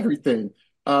 Culture's everything.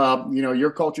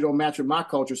 Your culture don't match with my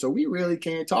culture, so we really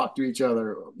can't talk to each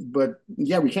other. But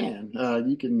yeah, we can.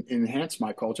 You can enhance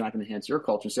my culture, I can enhance your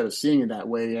culture instead of seeing it that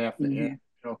way.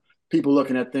 Mm-hmm. People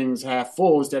looking at things half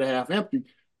full instead of half empty.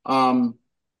 Um,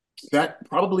 that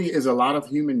probably is a lot of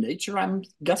human nature, I'm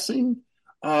guessing.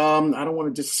 I don't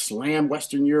want to just slam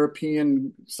Western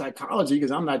European psychology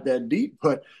because I'm not that deep,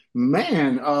 but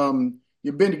man,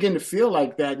 you've been beginning to feel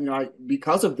like that,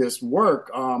 because of this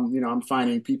work. I'm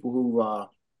finding people who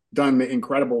done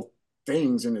incredible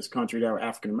things in this country that were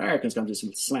African Americans. I'm just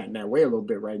slanting that way a little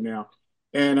bit right now.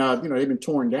 And they've been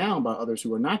torn down by others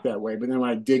who are not that way. But then when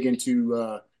I dig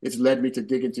into, it's led me to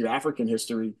dig into African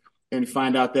history and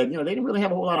find out that they didn't really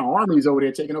have a whole lot of armies over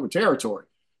there taking over territory.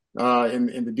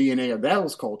 In the DNA of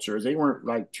those cultures, they weren't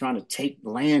like trying to take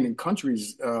land in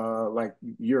countries like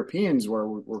Europeans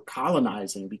were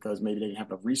colonizing because maybe they didn't have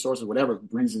enough resources, whatever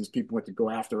reasons people went to go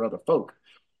after other folk.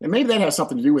 And maybe that has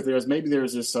something to do with this. Maybe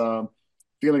there's this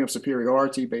feeling of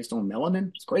superiority based on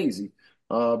melanin. It's crazy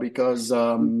because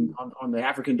on the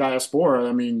African diaspora,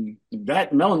 I mean,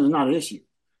 that melanin is not an issue.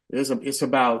 It's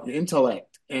about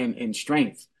intellect and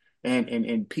strength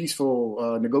and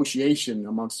peaceful negotiation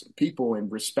amongst people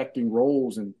and respecting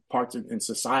roles and parts in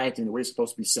society and the way it's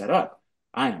supposed to be set up.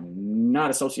 I am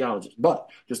not a sociologist, but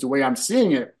just the way I'm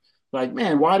seeing it, like,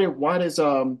 man, why does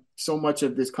so much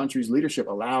of this country's leadership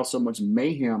allow so much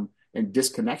mayhem and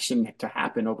disconnection to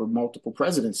happen over multiple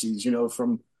presidencies,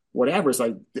 from whatever? It's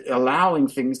like allowing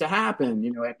things to happen,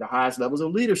 at the highest levels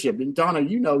of leadership. And Donna,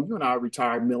 you and I are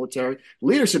retired military.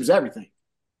 Leadership is everything.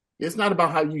 It's not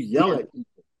about how you yell at people.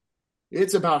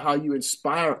 It's about how you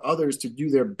inspire others to do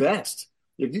their best.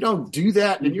 If you don't do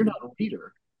that, then you're not a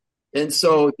leader. And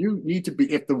so you need to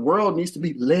be, if the world needs to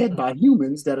be led by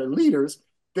humans that are leaders,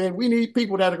 then we need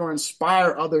people that are going to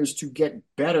inspire others to get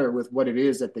better with what it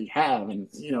is that they have. And,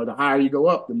 the higher you go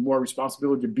up, the more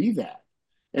responsibility to be that.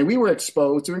 And we were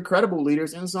exposed to incredible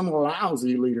leaders and some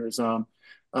lousy leaders.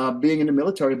 Being in the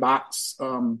military box,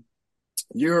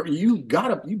 you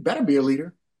better be a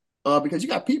leader. Because you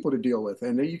got people to deal with,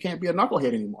 and you can't be a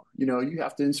knucklehead anymore. You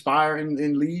have to inspire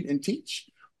and lead and teach.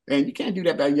 And you can't do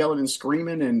that by yelling and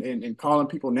screaming and calling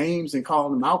people names and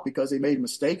calling them out because they made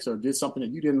mistakes or did something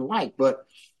that you didn't like. But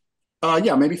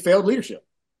maybe failed leadership.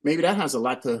 Maybe that has a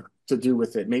lot to do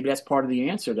with it. Maybe that's part of the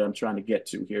answer that I'm trying to get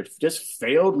to here. Just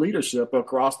failed leadership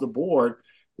across the board.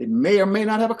 It may or may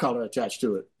not have a color attached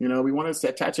to it. We want to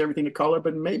attach everything to color,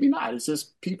 but maybe not. It's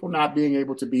just people not being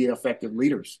able to be effective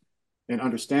leaders and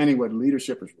understanding what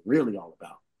leadership is really all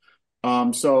about.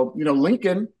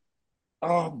 Lincoln,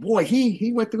 oh boy,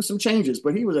 he went through some changes,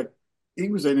 but he was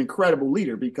an incredible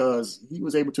leader because he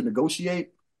was able to negotiate.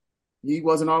 He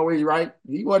wasn't always right.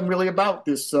 He wasn't really about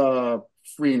this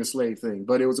freeing the slave thing,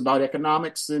 but it was about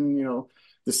economics, and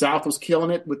the South was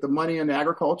killing it with the money and the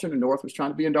agriculture, and the North was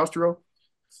trying to be industrial.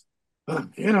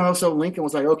 So Lincoln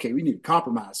was like, okay, we need to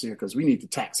compromise here because we need to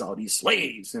tax all these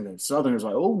slaves. And the Southerners were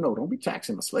like, oh, no, don't be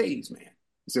taxing the slaves, man.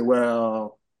 He said,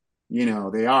 well,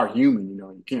 they are human,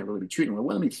 you can't really be treating them.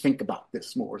 Well, let me think about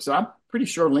this more. So I'm pretty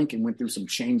sure Lincoln went through some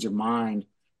change of mind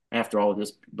after all of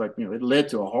this, but, it led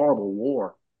to a horrible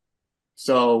war.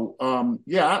 So,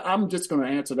 I'm just going to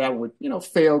answer that with,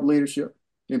 failed leadership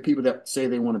and people that say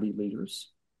they want to be leaders.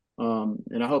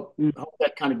 And I hope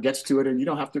that kind of gets to it. And you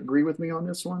don't have to agree with me on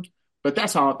this one. But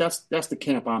that's the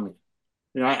camp I'm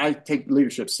in. I take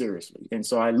leadership seriously. And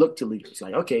so I look to leaders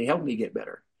like, okay, help me get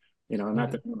better.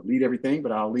 Not that I want to lead everything,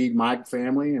 but I'll lead my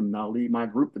family and I'll lead my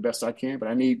group the best I can. But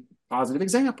I need positive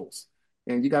examples.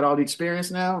 And you got all the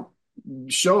experience now.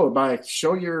 Show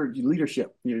your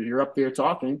leadership. You're up there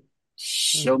talking.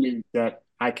 Show me that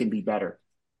I can be better.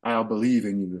 I'll believe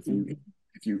in you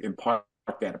if you impart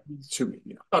that to me.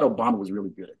 I thought Obama was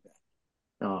really good at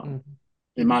that.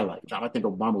 In my lifetime, I think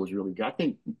Obama was really good. I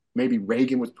think maybe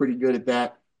Reagan was pretty good at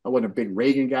that. I wasn't a big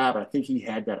Reagan guy, but I think he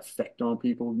had that effect on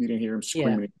people. You didn't hear him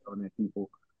screaming at people.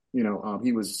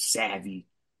 He was savvy.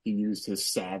 He used his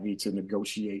savvy to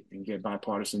negotiate and get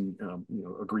bipartisan,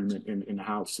 agreement in the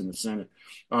House and the Senate.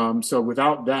 So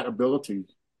without that ability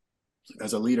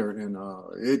as a leader, and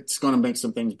it's going to make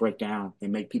some things break down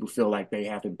and make people feel like they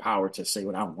have the power to say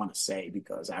what I want to say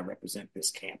because I represent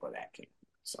this camp or that camp.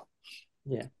 So.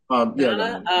 Yeah.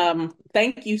 Donna,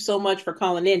 thank you so much for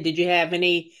calling in. Did you have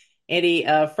any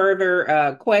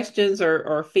further questions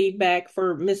or feedback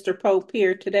for Mr. Pope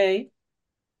here today?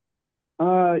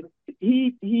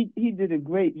 He did a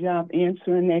great job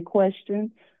answering that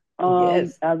question.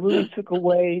 Yes. I really took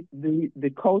away the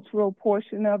cultural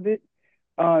portion of it.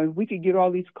 We could get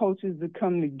all these cultures to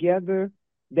come together.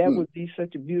 That would be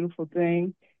such a beautiful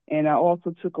thing. And I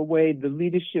also took away the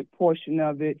leadership portion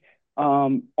of it.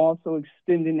 Also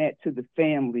extending that to the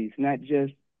families, not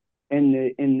just in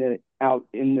the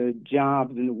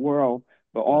jobs in the world,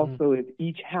 but also if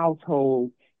each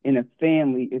household in a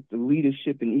family, if the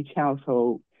leadership in each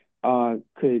household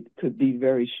could be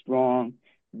very strong,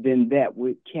 then that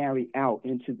would carry out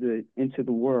into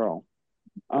the world.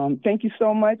 Thank you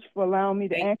so much for allowing me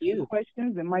to ask the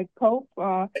questions. And Mike Pope,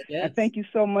 I thank you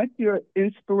so much. Your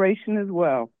inspiration as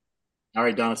well. All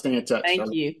right, Donna, stay in touch.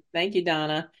 Thank you,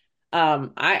 Donna.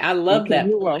 I love that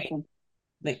you're point. welcome.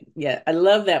 Yeah, I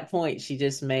love that point she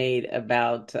just made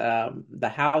about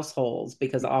the households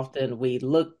because often we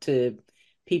look to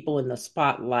people in the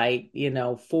spotlight,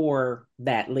 for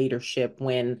that leadership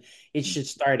when it should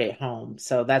start at home.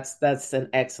 So that's an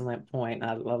excellent point.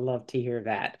 I love to hear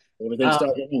that. Everything Um,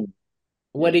 starts at home.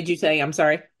 what Yeah. did you say? I'm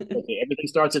sorry. Okay, everything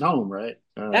starts at home, right?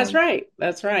 That's right.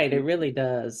 That's right. It really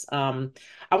does. I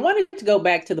wanted to go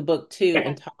back to the book too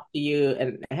and talk to you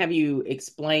and have you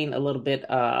explain a little bit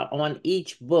on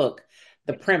each book,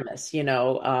 the premise, and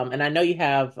I know you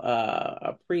have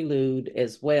a prelude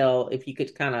as well. If you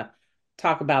could kind of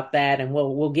talk about that, and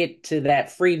we'll get to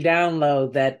that free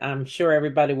download that I'm sure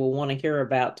everybody will want to hear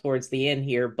about towards the end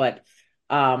here. But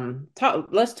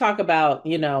let's talk about,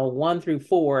 one through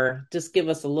four. Just give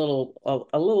us a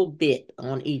little bit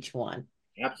on each one.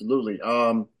 Absolutely.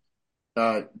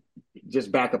 Uh,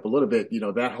 just back up a little bit,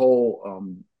 that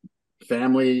whole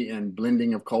family and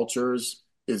blending of cultures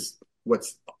is what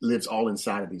lives all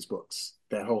inside of these books,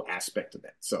 that whole aspect of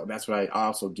that. So that's why I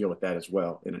also deal with that as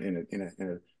well in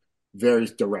a very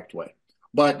direct way.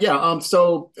 But yeah,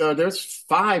 there's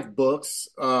five books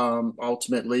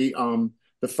ultimately.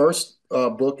 The first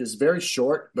book is very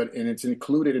short, and it's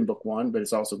included in book one, but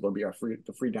it's also going to be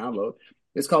the free download.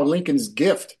 It's called Lincoln's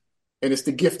Gift, and it's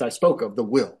the gift I spoke of, the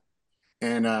will.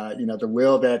 And the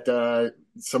will that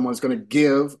someone's going to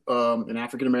give an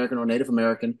African American or Native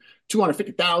American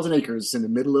 250,000 acres in the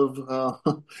middle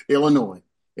of Illinois,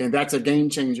 and that's a game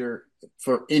changer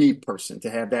for any person to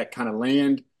have that kind of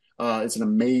land.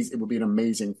 It would be an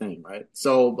amazing thing, right?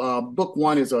 So, book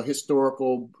one is a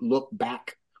historical look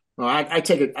back. I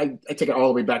take it all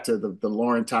the way back to the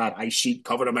Laurentide ice sheet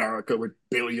covered America with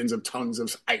billions of tons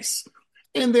of ice,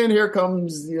 and then here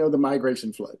comes the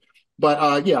migration flood.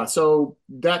 But yeah, so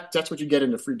that's what you get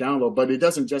in the free download. But it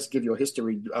doesn't just give you a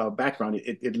history background.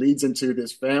 It leads into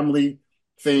this family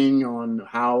thing on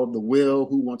how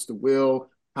who wants the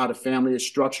will, how the family is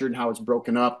structured, and how it's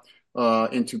broken up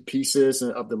into pieces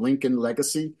of the Lincoln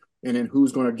legacy, and then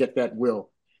who's going to get that will.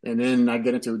 And then I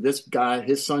get into this guy,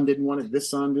 his son didn't want it,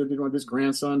 this son didn't want it, this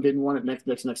grandson didn't want it, next,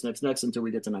 until we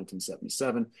get to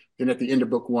 1977. Then at the end of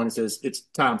book one, it says it's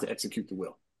time to execute the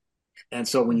will. And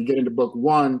so when you get into book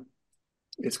one,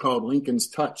 it's called Lincoln's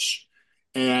Touch.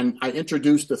 And I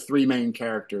introduced the three main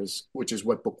characters, which is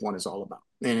what book one is all about.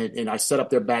 And I set up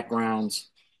their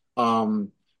backgrounds, the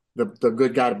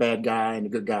good guy, the bad guy, and the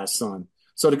good guy's son.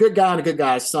 So the good guy and the good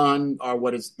guy's son are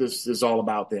this is all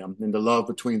about them, and the love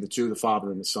between the two, the father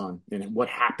and the son, and what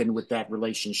happened with that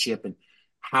relationship, and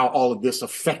how all of this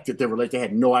affected their relationship. They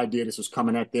had no idea this was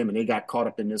coming at them, and they got caught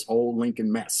up in this whole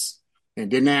Lincoln mess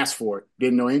and didn't ask for it,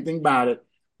 didn't know anything about it,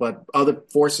 but other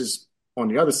forces on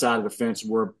the other side of the fence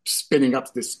were spinning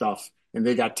up this stuff, and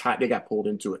they got pulled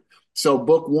into it. So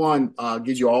book one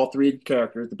gives you all three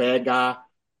characters. The bad guy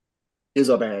is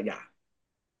a bad guy.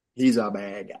 He's a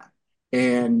bad guy.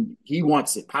 And he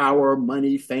wants it: power,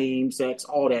 money, fame, sex,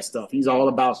 all that stuff. He's all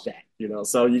about that.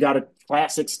 So you got a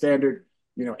classic standard,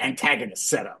 antagonist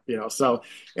setup, So,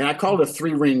 and I call it a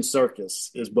three-ring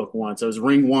circus is book one. So it's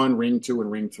ring one, ring two,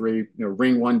 and ring three.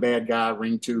 Ring one, bad guy;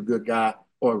 ring two, good guy;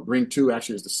 or ring two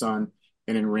actually is the son.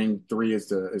 And then ring three is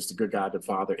the good guy, the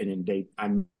father. And then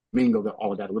I mingle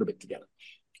all of that a little bit together.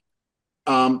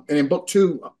 And in book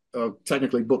two,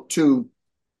 technically book two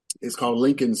is called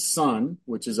Lincoln's Son,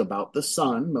 which is about the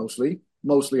son,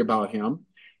 mostly about him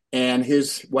and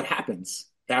what happens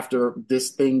after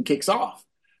this thing kicks off.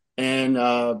 And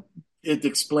it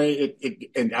explains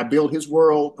it, and I build his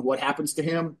world, what happens to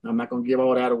him. I'm not going to give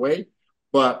all that away,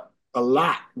 but a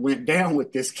lot went down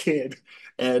with this kid.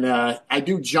 And I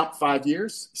do jump 5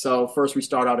 years. So first we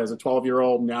start out as a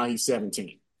 12-year-old. Now he's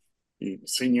 17, he's a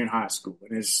senior in high school,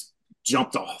 and has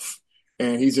jumped off.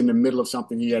 And he's in the middle of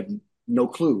something he had no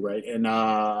clue, right? And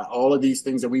all of these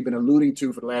things that we've been alluding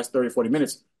to for the last 30, 40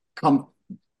 minutes come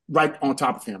right on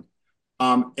top of him.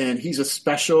 And he's a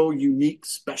special, unique,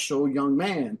 special young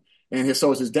man. And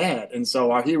so is his dad. And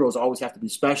so our heroes always have to be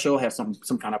special, have some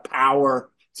kind of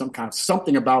power,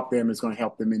 something about them is going to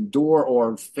help them endure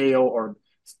or fail or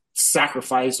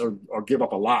sacrifice or give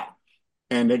up a lot.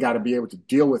 And they got to be able to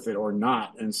deal with it or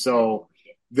not. And so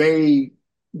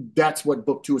that's what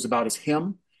book two is about, is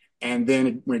him. And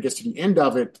then when it gets to the end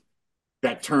of it,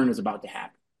 that turn is about to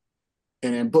happen.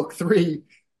 And then book three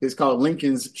is called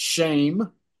Lincoln's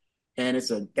Shame. And it's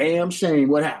a damn shame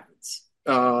what happens.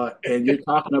 And you're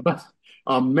talking about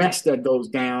a mess that goes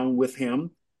down with him.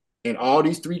 And all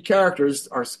these three characters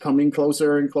are coming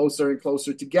closer and closer and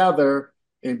closer together.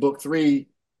 In book three,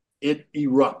 it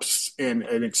erupts and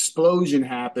an explosion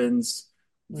happens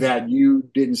that you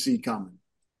didn't see coming.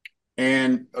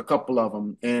 And a couple of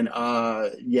them. And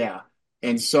yeah.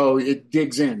 And so it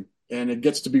digs in and it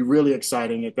gets to be really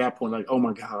exciting at that point. Like, oh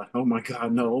my God, no,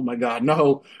 oh my God,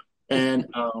 no. And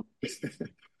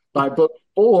by book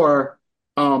four,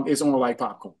 it's on like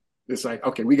popcorn. It's like,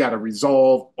 okay, we got to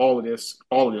resolve all of this,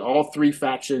 all three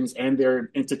factions and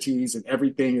their entities, and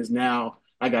everything is now.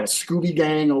 I got a Scooby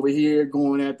gang over here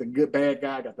going at the good bad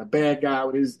guy. I got the bad guy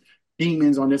with his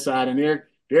demons on this side, and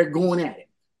they're going at it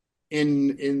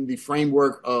in the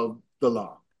framework of the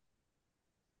law.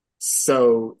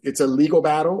 So it's a legal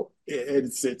battle.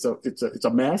 It's a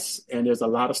mess, and there's a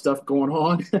lot of stuff going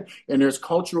on, and there's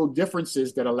cultural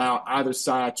differences that allow either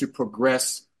side to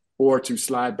progress or to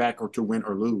slide back or to win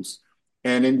or lose.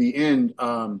 And in the end,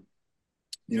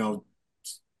 you know,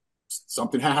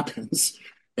 something happens,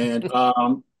 and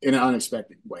in an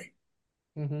unexpected way.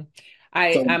 Mm-hmm. So,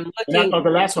 I'm and that's looking the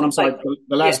last one. I'm sorry, like, the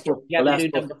yes, last book, you the have to last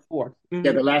do book. number 4. Yeah,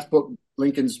 Mm-hmm. the last book,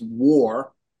 Lincoln's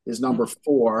War, is number Mm-hmm.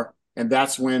 4, and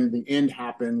that's when the end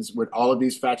happens with all of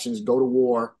these factions go to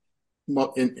war.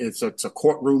 It's a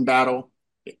courtroom battle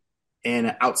and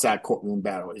an outside courtroom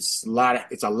battle. It's a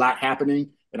lot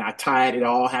happening, and I tied it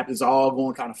all happens. It's all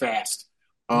going kind of fast.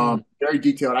 Very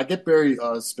detailed. I get very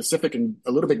specific and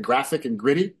a little bit graphic and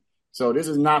gritty. So this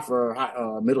is not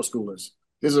for middle schoolers.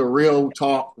 This is a real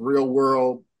talk, real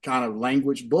world kind of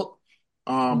language book.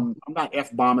 I'm not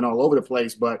F-bombing all over the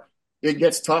place, but it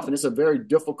gets tough, and it's a very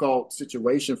difficult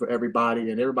situation for everybody.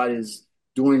 And everybody is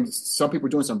some people are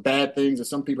doing some bad things, and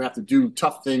some people have to do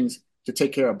tough things to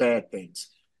take care of bad things.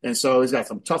 And so it's got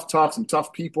some tough talk, some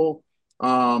tough people.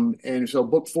 And so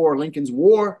book 4, Lincoln's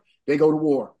War, they go to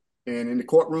war, and in the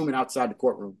courtroom and outside the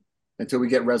courtroom until we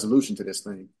get resolution to this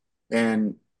thing.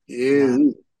 And Wow.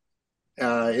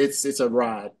 it's a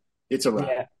ride. It's a ride.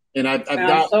 Yeah. And I've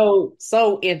Sounds got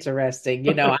so interesting.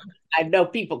 I know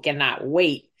people cannot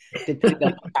wait to pick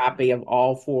up a copy of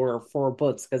all four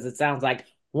books because it sounds like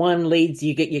one leads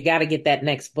you got to get that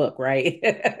next book, right?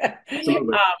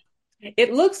 absolutely.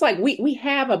 It looks like we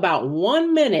have about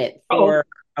 1 minute Oh, for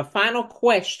a final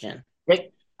question.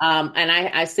 wait. And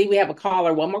I see we have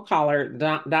one more caller,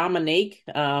 Dominique,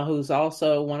 who's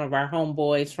also one of our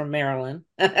homeboys from Maryland,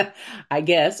 I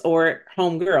guess, or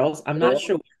homegirls. I'm not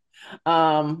sure.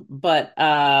 But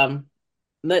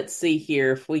let's see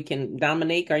here if we can.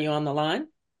 Dominique, are you on the line?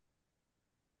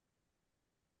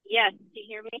 Yes, do you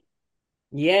hear me?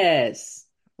 Yes.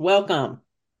 Welcome.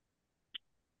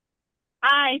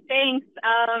 Hi, thanks.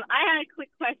 I had a quick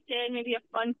question, maybe a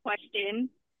fun question,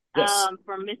 Yes.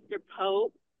 for Mr.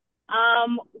 Pope.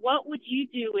 What would you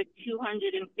do with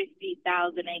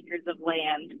 250,000 acres of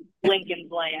land,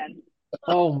 Lincoln's land?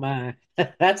 Oh my,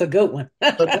 that's a good one.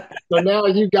 So, so now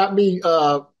you got me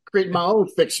creating my own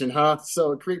fiction, huh?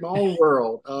 So create my own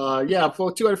world. Yeah,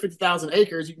 for 250,000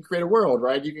 acres, you can create a world,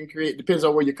 right? You can create, depends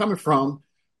on where you're coming from.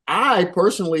 I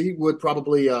personally would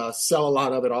probably sell a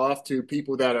lot of it off to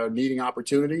people that are needing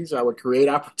opportunities. I would create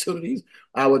opportunities.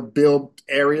 I would build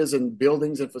areas and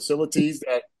buildings and facilities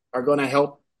that are going to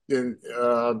help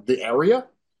the area.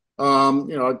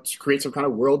 To create some kind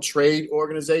of world trade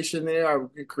organization there. I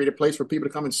would create a place for people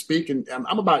to come and speak. And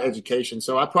I'm about education.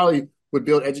 So I probably would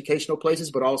build educational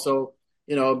places, but also,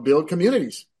 build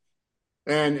communities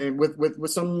and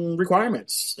with some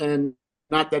requirements. And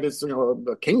not that it's,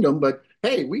 a kingdom, but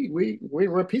hey,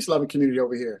 we're a peace loving community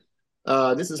over here.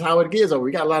 This is how it is.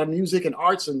 We got a lot of music and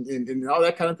arts and all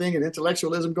that kind of thing and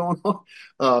intellectualism going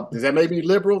on. Does that make me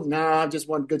liberal? Nah, I just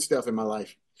want good stuff in my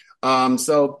life.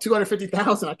 So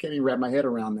 250,000, I can't even wrap my head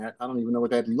around that. I don't even know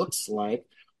what that looks like.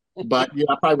 But yeah,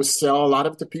 I probably would sell a lot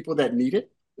of it to people that need it,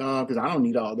 because I don't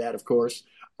need all that, of course.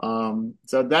 So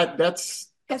that's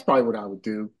probably what I would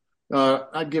do.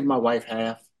 I'd give my wife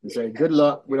half and say, good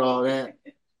luck with all that.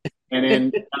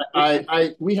 And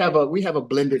then we have a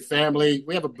blended family.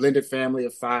 We have a blended family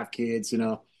of 5 kids,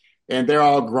 and they're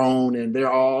all grown and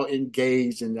they're all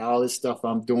engaged in all this stuff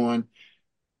I'm doing.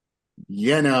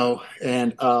 And so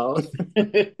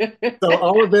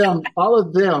all of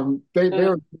them,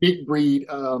 they're a big breed.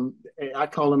 I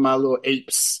call them my little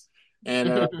apes,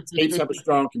 and apes have a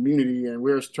strong community, and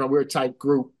we're a tight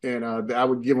group. And I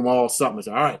would give them all something. I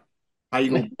say, all right, how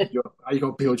you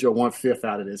gonna build your 1/5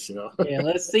 out of this? Yeah,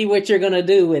 let's see what you're gonna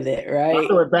do with it, I right?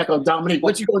 throw it back on Dominique.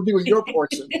 What you gonna do with your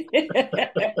portion?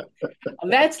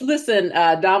 Listen,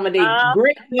 Dominique, Um,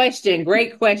 great question.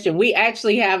 Great question. We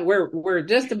actually we're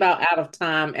just about out of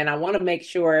time, and I want to make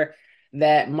sure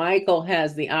that Michael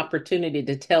has the opportunity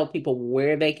to tell people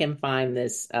where they can find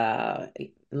this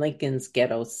Lincoln's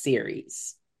Ghetto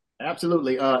series.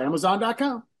 Absolutely.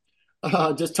 Amazon.com.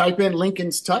 Just type in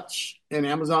Lincoln's Touch in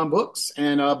Amazon Books,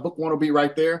 and book 1 will be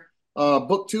right there.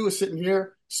 Book 2 is sitting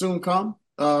here, soon come.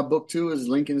 Book 2 is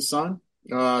Lincoln's Son,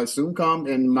 soon come,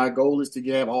 and my goal is to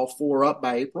have all four up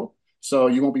by April. So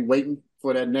you won't be waiting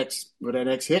for that next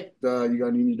hit. You're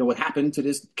gonna need to know what happened to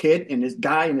this kid and this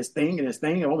guy and this thing and this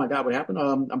thing. Oh my God, what happened?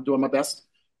 I'm doing my best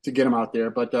to get them out there.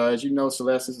 But as you know,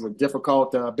 Celeste, this is a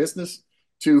difficult business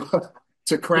to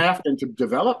to craft and to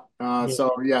develop. Yeah.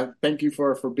 So yeah, thank you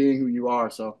for being who you are.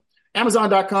 So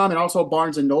Amazon.com and also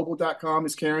BarnesandNoble.com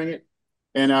is carrying it,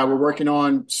 and we're working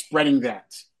on spreading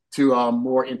that to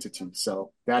more entities.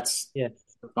 So that's Yes.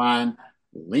 find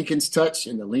Lincoln's Touch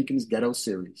in the Lincoln's Ghetto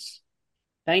series.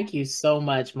 Thank you so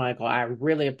much, Michael. I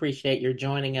really appreciate your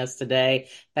joining us today.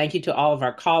 Thank you to all of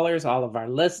our callers, all of our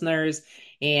listeners.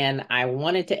 And I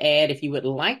wanted to add, if you would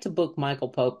like to book Michael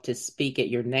Pope to speak at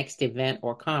your next event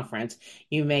or conference,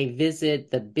 you may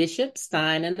visit the Bishop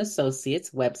Stein and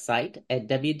Associates website at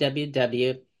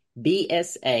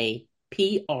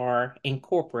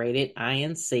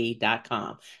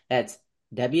www.bsaPRincorporatedinc.com. That's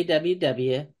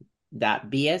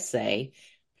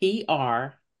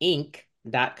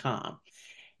www.bsaPRinc.com.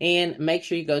 And make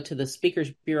sure you go to the Speakers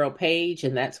Bureau page,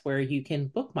 and that's where you can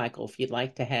book Michael if you'd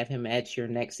like to have him at your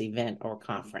next event or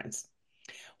conference.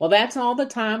 Well, that's all the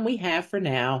time we have for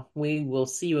now. We will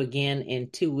see you again in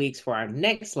 2 weeks for our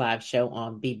next live show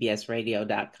on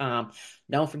bbsradio.com.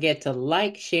 Don't forget to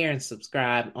like, share, and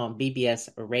subscribe on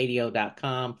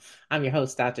bbsradio.com. I'm your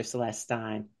host, Dr. Celeste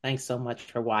Stein. Thanks so much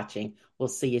for watching. We'll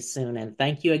see you soon. And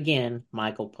thank you again,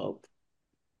 Michael Pope.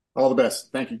 All the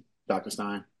best. Thank you, Dr.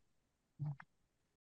 Stein.